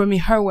 So for me,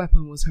 her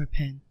weapon was her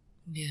pen.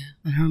 Yeah.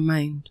 And her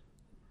mind.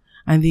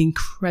 And the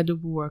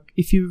incredible work.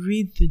 If you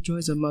read The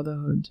Joys of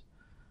Motherhood,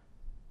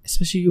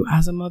 especially you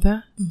as a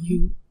mother,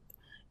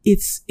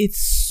 it's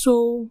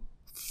so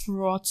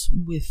fraught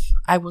with,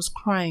 I was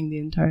crying the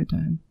entire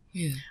time.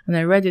 Yeah. And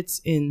I read it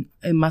in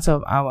a matter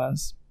of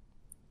hours.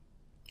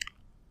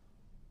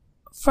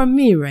 for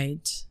me,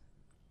 right,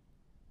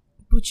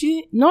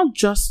 Buchi, not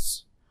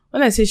just,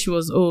 when I say she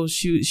was,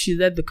 she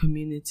led the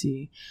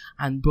community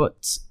and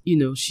brought,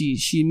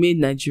 she made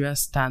Nigeria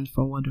stand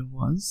for what it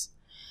was.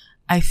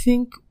 I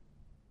think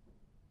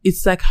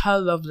it's like her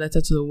love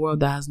letter to the world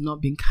that has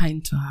not been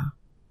kind to her.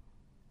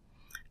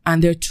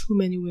 And there are too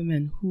many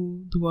women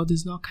who the world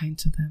is not kind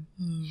to them.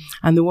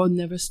 And the world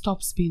never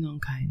stops being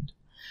unkind.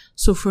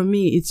 So for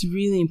me, it's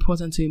really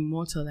important to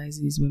immortalize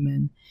these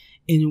women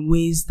in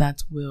ways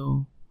that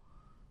will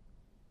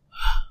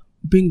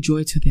bring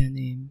joy to their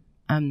name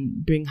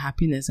and bring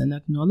happiness and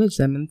acknowledge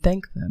them and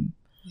thank them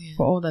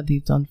for all that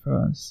they've done for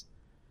us.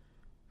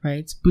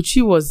 Right?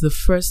 Buchi was the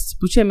first,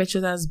 Buchi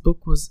Emecheta's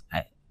book was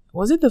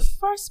it the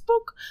first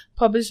book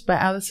published by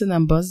Allison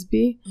and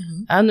Busby?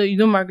 I know, you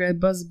know Margaret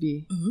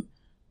Busby.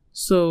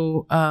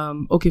 So,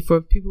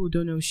 for people who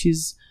don't know,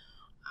 she's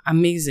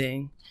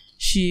amazing.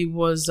 She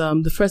was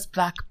the first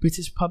Black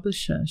British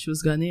publisher. She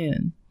was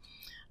Ghanaian.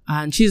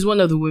 And she's one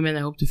of the women I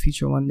hope to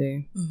feature one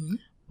day.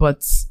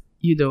 But,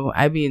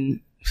 I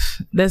mean,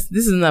 this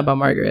isn't about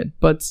Margaret,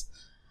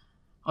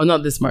 or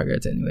not this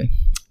Margaret anyway.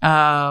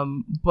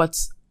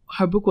 But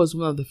her book was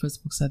one of the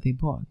first books that they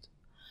bought.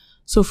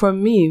 So for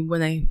me,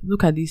 when I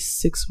look at these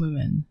 6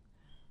 women,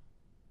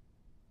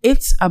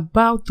 it's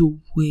about the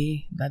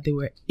way that they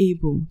were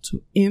able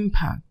to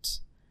impact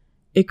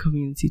a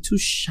community, to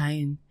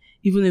shine.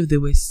 Even if they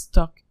were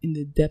stuck in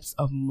the depths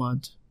of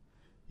mud,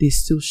 they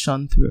still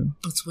shone through.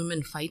 It's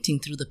women fighting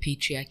through the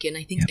patriarchy. And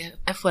I think,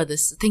 Efua,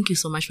 thank you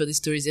so much for these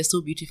stories. They're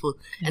so beautiful.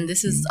 And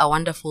this is a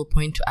wonderful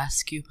point to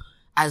ask you.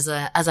 As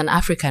an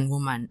African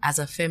woman, as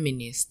a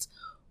feminist,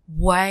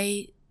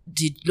 why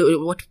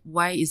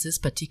is this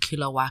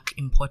particular work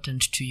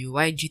important to you?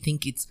 Why do you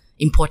think it's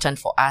important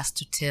for us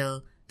to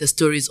tell the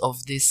stories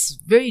of this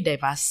very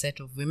diverse set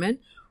of women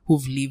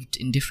who've lived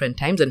in different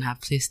times and have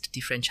faced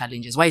different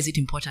challenges? Why is it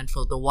important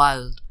for the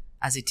world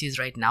as it is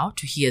right now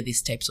to hear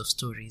these types of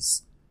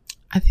stories?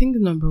 I think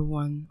number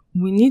one,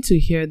 we need to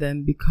hear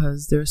them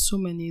because there are so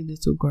many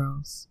little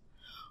girls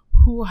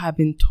who have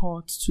been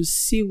taught to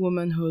see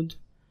womanhood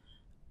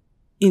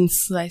in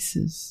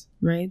slices,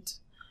 right?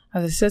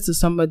 As I said to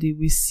somebody,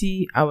 we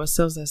see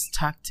ourselves as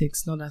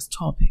tactics, not as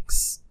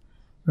topics,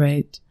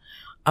 right?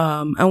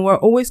 And we're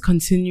always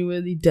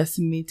continually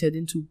decimated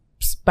into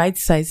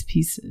bite-sized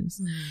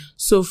pieces.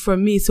 So for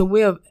me, it's a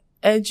way of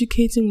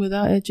educating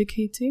without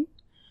educating,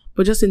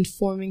 but just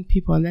informing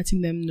people and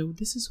letting them know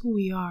this is who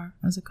we are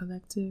as a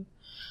collective.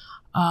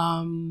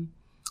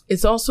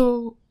 It's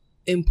also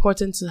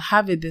important to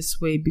have it this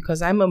way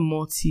because I'm a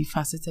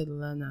multifaceted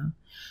learner.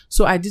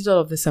 So I did all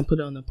of this and put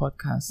it on a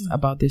podcast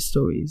about their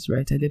stories,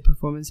 right? I did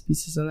performance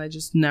pieces and I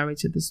just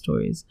narrated the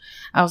stories.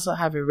 I also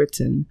have it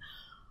written.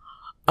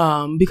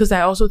 Because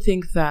I also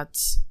think that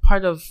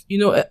part of,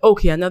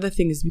 another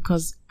thing is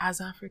because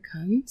as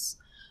Africans,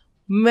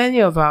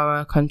 many of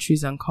our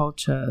countries and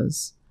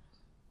cultures,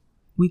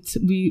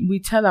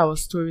 we tell our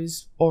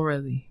stories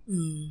orally.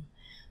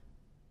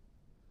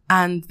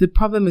 And the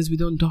problem is we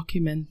don't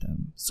document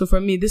them. So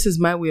for me, this is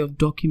my way of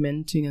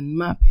documenting and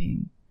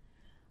mapping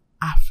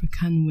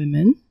African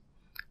women,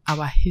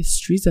 our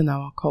histories and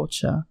our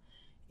culture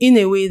in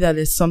a way that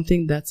is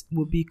something that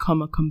will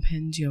become a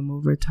compendium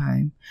over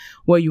time,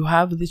 where you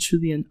have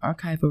literally an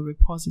archive, a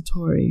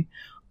repository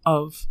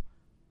of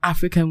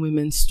African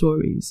women's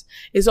stories.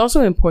 It's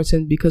also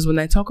important because when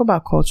I talk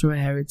about cultural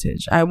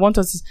heritage, I want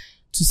us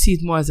to see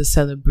it more as a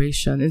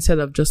celebration instead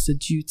of just a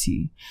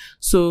duty.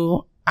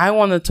 So I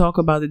want to talk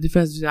about the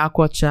difference between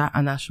Akwacha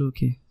and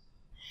Ashoke.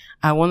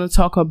 I want to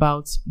talk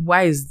about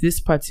why is this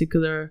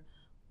particular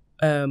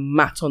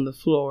mat on the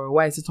floor,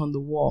 why is it on the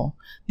wall?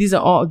 These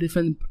are all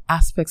different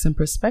aspects and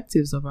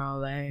perspectives of our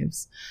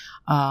lives.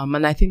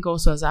 And I think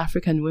also as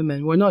African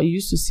women, we're not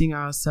used to seeing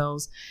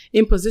ourselves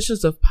in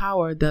positions of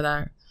power that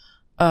are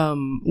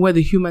where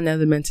the human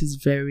element is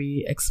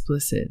very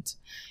explicit.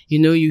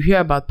 You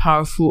hear about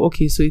powerful,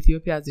 so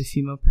Ethiopia has a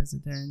female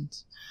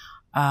president,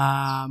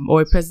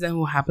 or a president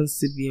who happens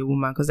to be a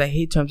woman, because I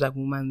hate terms like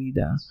woman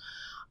leader.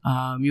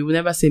 You will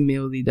never say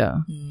male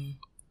leader.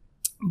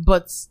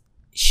 But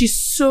she's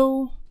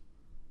so,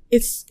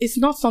 it's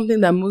not something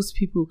that most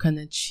people can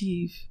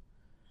achieve.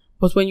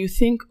 But when you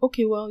think,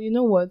 well, you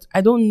know what?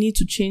 I don't need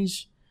to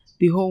change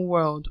the whole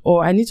world,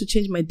 or I need to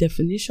change my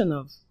definition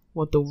of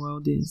what the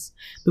world is.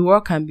 The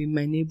world can be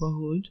my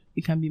neighborhood.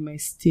 It can be my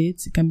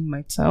state. It can be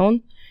my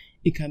town.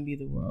 It can be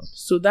the world.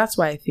 So that's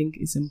why I think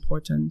it's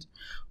important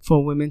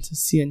for women to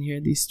see and hear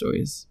these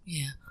stories.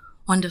 Yeah.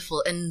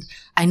 Wonderful. And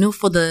I know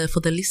for the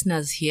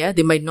listeners here,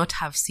 they might not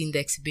have seen the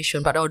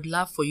exhibition, but I would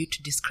love for you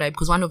to describe,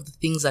 because one of the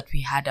things that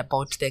we had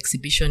about the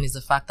exhibition is the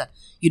fact that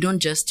you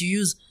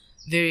use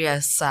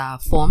various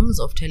forms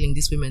of telling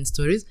these women's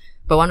stories.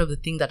 But one of the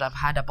things that I've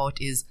heard about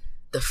is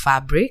the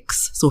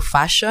fabrics, so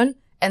fashion,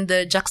 and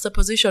the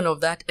juxtaposition of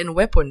that and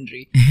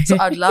weaponry. So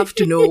I'd love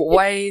to know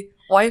why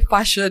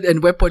fashion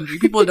and weaponry?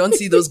 People don't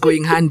see those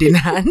going hand in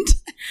hand.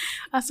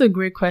 That's a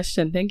great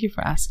question. Thank you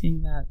for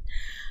asking that.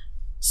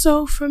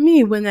 So for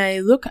me, when I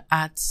look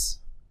at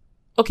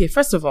okay,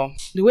 first of all,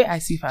 the way I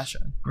see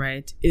fashion,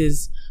 right,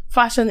 is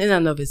fashion in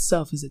and of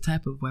itself is a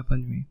type of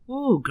weaponry.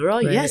 Oh, girl,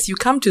 right? Yes, you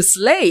come to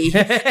slay.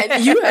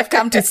 And you have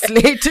come to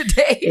slay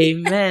today.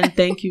 Amen.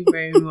 Thank you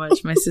very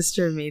much. My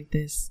sister made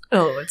this.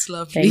 Oh, it's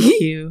lovely.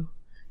 Thank you.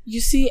 You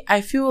see,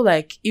 I feel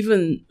like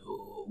even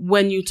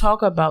when you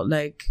talk about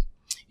like,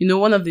 you know,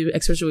 one of the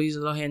expressions we use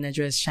a lot here in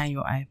Nigeria is shine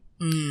your eye.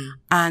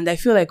 And I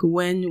feel like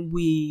when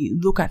we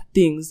look at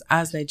things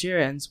as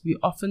Nigerians, we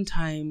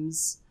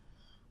oftentimes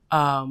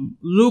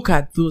look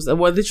at those and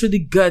we're literally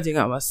girding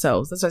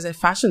ourselves. That's why I said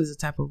fashion is a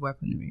type of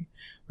weaponry,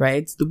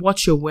 right?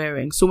 What you're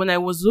wearing. So when I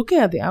was looking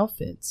at the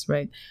outfits,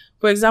 right?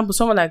 For example,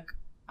 someone like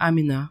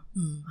Amina.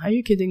 Are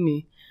you kidding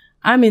me?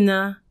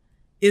 Amina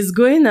is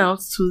going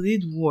out to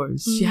lead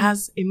wars. She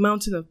has a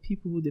mountain of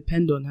people who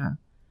depend on her.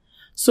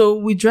 So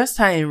we dressed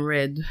her in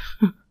red.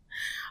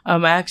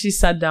 I actually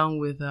sat down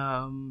with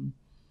a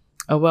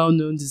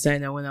well-known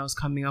designer when I was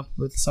coming up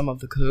with some of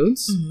the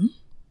clothes.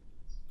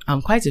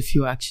 Quite a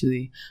few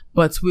actually.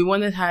 But we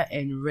wanted her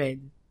in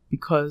red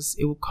because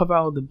it will cover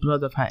all the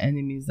blood of her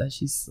enemies that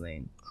she's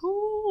slain.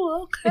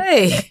 Cool,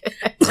 okay.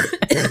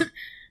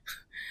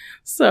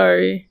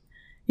 Sorry.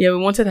 Yeah, we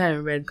wanted her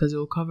in red because it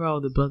will cover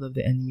all the blood of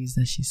the enemies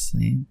that she's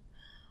slain.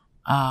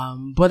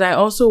 But I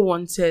also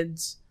wanted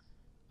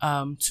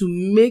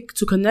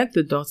to connect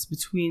the dots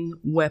between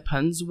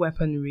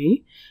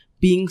weaponry,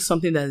 being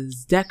something that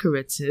is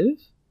decorative,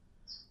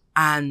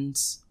 and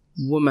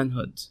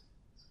womanhood,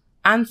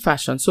 and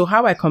fashion. So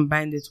how I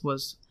combined it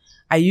was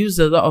I used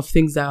a lot of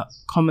things that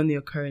commonly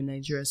occur in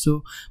Nigeria.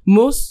 So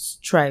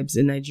most tribes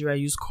in Nigeria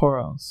use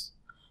corals.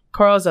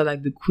 Corals are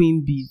like the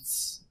queen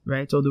beads,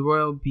 right? Or the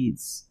royal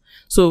beads.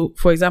 So,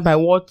 for example, I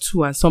wore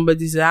 2 and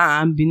somebody said,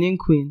 I'm Benin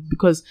Queen,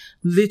 because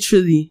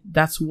literally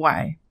that's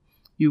why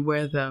you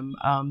wear them.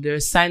 They're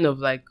a sign of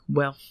like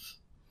wealth.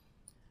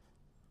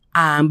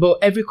 But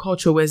every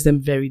culture wears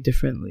them very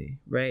differently,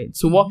 right?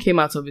 So what came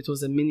out of it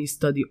was a mini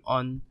study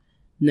on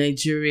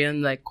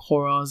Nigerian like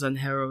corals and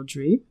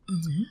heraldry.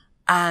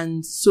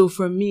 And so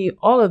for me,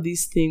 all of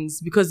these things,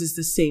 because it's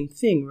the same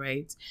thing,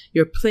 right?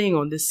 You're playing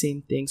on the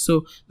same thing.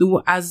 So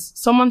as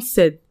someone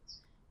said,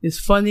 it's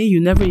funny,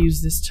 you never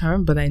use this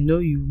term, but I know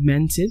you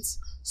meant it.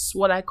 It's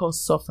what I call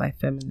soft life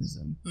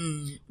feminism,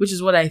 which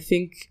is what I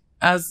think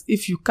as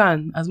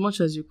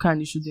much as you can,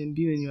 you should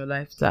imbue in your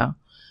lifestyle.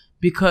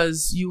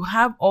 Because you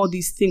have all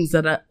these things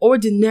that are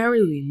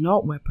ordinarily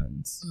not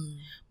weapons,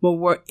 but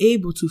we're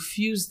able to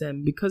fuse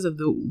them because of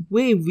the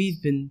way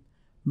we've been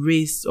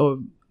raised or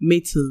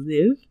made to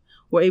live.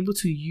 We're able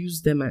to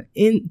use them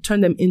and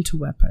turn them into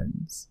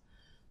weapons.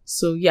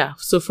 So yeah,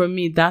 so for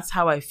me, that's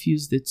how I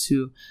fused the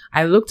two.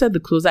 I looked at the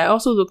clothes. I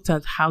also looked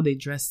at how they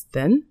dressed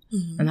then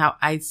and how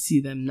I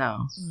see them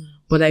now.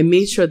 But I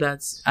made sure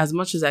that as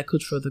much as I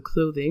could for the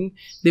clothing,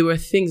 they were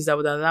things that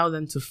would allow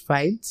them to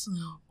fight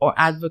or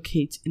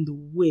advocate in the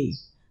way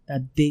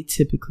that they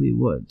typically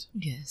would.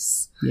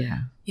 Yes. Yeah.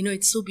 You know,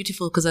 it's so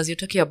beautiful because as you're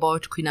talking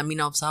about Queen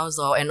Amina of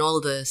Zauzau and all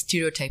the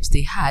stereotypes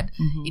they had,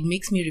 it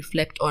makes me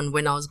reflect on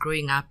when I was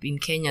growing up in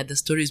Kenya, the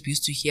stories we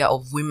used to hear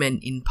of women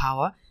in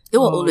power. They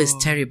were always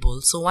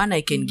terrible. So one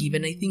I can give,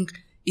 and I think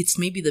it's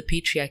maybe the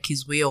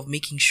patriarchy's way of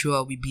making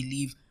sure we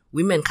believe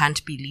women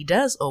can't be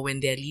leaders, or when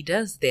they're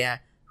leaders,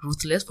 they're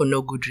ruthless for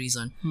no good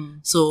reason.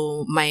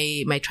 So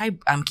my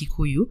tribe,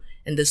 Kikuyu,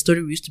 and the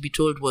story we used to be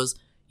told was,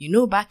 you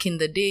know, back in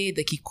the day,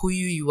 the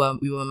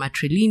Kikuyu, we were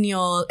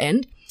matrilineal,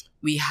 and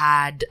we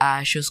had,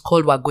 she was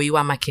called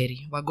Wagoiwa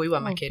Makeri.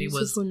 Wagoiwa Makeri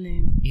was,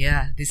 name.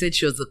 Yeah, they said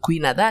she was the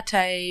queen at that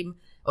time,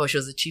 or she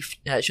was a chief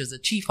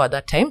at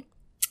that time.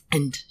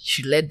 And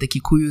she led the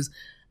Kikuyus.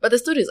 But the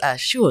stories are,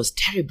 she was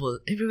terrible.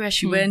 Everywhere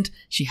she went,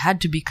 she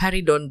had to be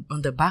carried on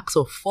the backs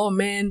of 4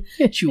 men.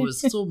 She was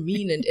so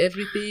mean and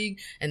everything.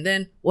 And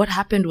then what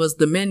happened was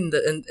the men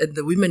and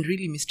the women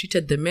really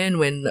mistreated the men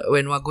when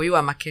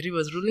Wagoiwa Makeri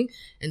was ruling.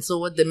 And so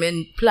what the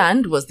men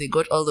planned was they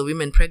got all the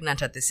women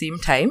pregnant at the same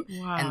time.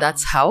 Wow. And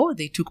that's how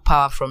they took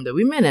power from the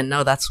women. And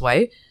now that's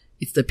why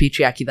it's the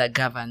patriarchy that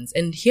governs.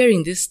 And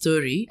hearing this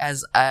story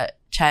as a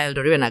child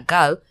or even a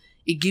girl,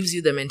 it gives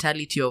you the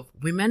mentality of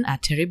women are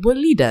terrible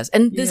leaders.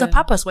 And there's a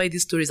purpose why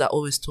these stories are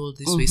always told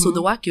this way. So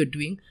the work you're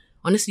doing,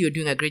 honestly, you're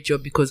doing a great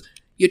job because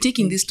you're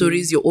taking these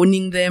stories, you're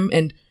owning them,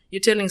 and you're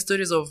telling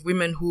stories of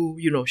women who,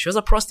 you know, she was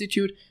a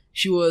prostitute,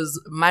 she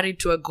was married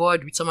to a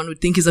god, which someone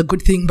would think is a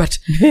good thing, but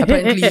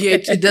apparently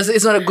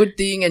it's not a good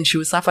thing, and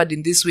she suffered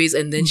in these ways,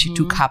 and then she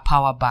took her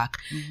power back.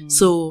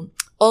 So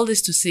all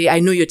this to say,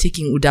 I know you're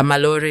taking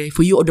udamalore.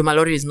 For you,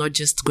 udamalore is not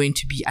just going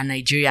to be a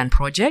Nigerian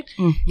project.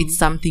 It's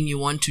something you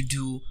want to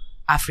do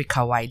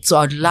Africa-wide. So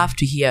I'd love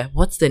to hear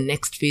what's the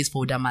next phase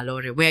for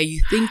udamalore. Where are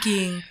you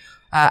thinking?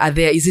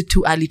 Is it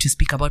too early to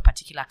speak about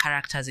particular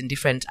characters in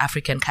different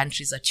African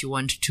countries that you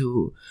want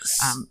to?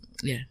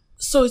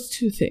 So it's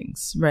 2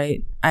 things,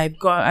 right?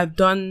 I've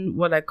done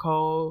what I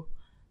call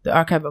the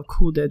archive of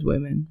cool dead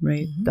women,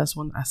 right? That's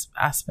one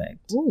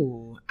aspect.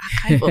 Ooh,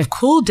 archive of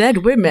cool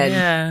dead women.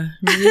 Yeah,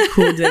 really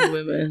cool dead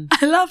women.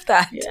 I love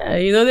that. Yeah,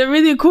 you know, they're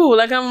really cool.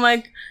 Like I'm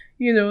like,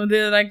 you know,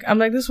 I'm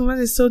like, this woman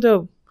is so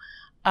dope.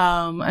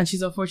 And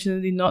she's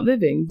unfortunately not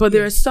living. But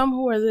there are some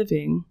who are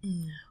living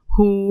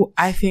who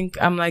I think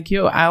I'm like,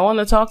 yo, I want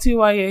to talk to you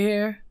while you're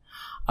here.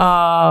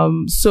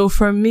 So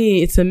for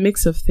me, it's a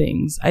mix of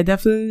things. I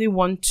definitely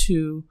want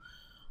to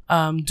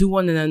do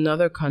one in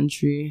another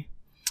country,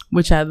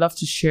 which I'd love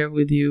to share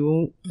with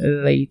you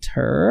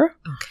later.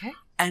 Okay.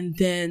 And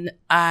then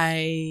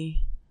I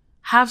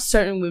have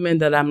certain women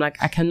that I'm like,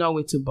 I cannot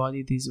wait to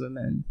body these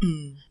women.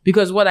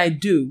 Because what I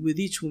do with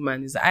each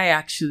woman is I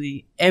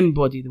actually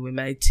embody the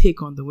women. I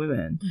take on the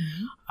women.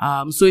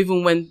 So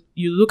even when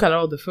you look at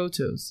all the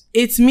photos,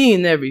 it's me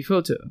in every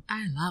photo.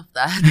 I love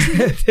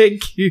that.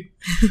 Thank you.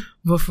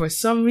 But for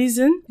some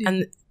reason,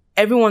 and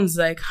everyone's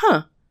like,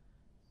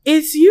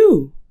 it's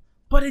you.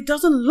 But it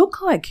doesn't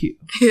look like you.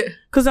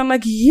 Because I'm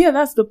like, yeah,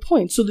 that's the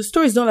point. So the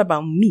story is not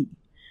about me.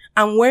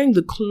 I'm wearing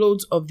the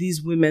clothes of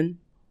these women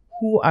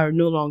who are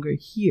no longer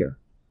here.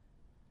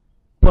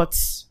 But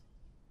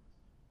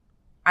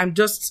I'm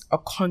just a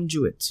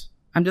conduit.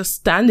 I'm just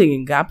standing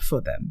in gap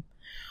for them.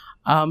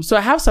 So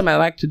I have some I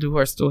like to do who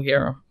are still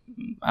here.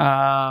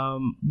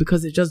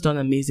 Because they've just done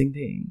amazing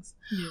things.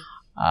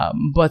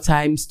 But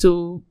I'm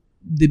still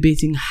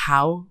debating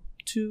how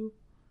to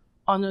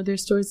honor their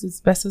stories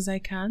as best as I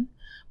can.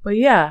 But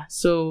yeah,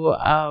 so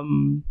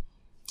I'm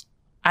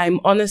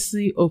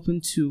honestly open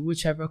to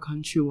whichever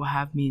country will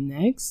have me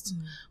next.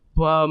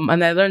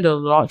 And I learned a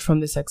lot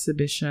from this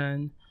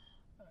exhibition.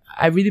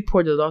 I really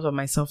poured a lot of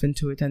myself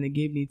into it, and it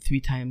gave me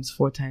 3 times,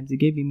 4 times. It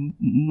gave me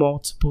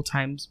multiple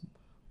times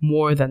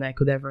more than I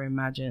could ever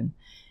imagine.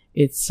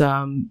 It's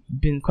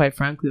been, quite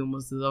frankly,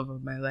 almost the love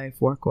of my life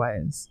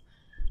work-wise.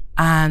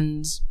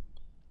 And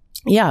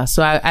yeah,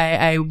 so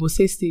I will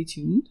say stay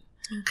tuned.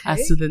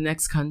 As to the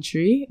next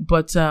country.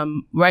 But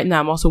right now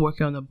I'm also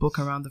working on a book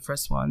around the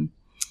first one.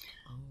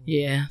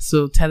 Yeah,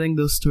 so telling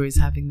those stories,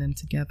 having them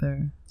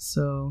together.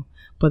 So,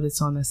 but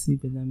it's honestly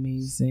been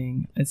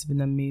amazing. It's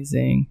been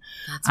amazing.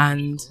 That's and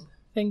beautiful.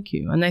 Thank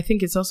you. And I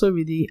think it's also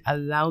really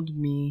allowed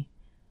me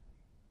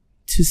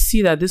to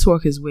see that this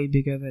work is way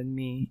bigger than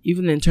me,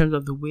 even in terms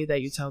of the way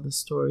that you tell the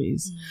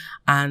stories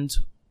and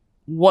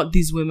what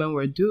these women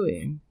were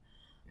doing.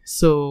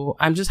 So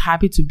I'm just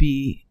happy to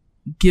be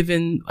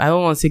given, I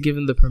don't want to say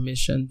given the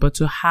permission, but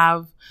to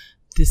have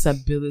this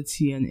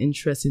ability and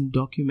interest in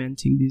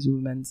documenting these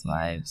women's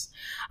lives.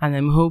 And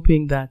I'm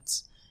hoping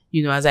that,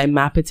 you know, as I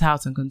map it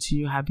out and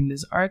continue having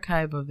this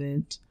archive of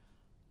it,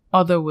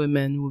 other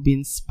women will be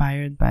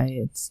inspired by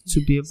it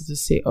to be able to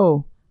say,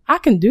 oh, I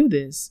can do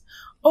this.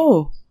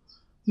 Oh,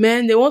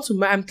 man,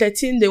 I'm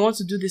 13, they want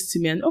to do this to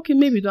me. And okay,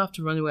 maybe you don't have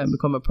to run away and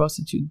become a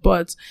prostitute,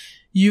 but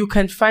you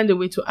can find a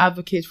way to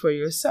advocate for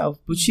yourself.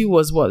 But she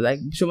was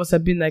she must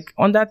have been like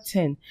under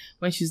 10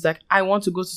 when she's like, I want to go to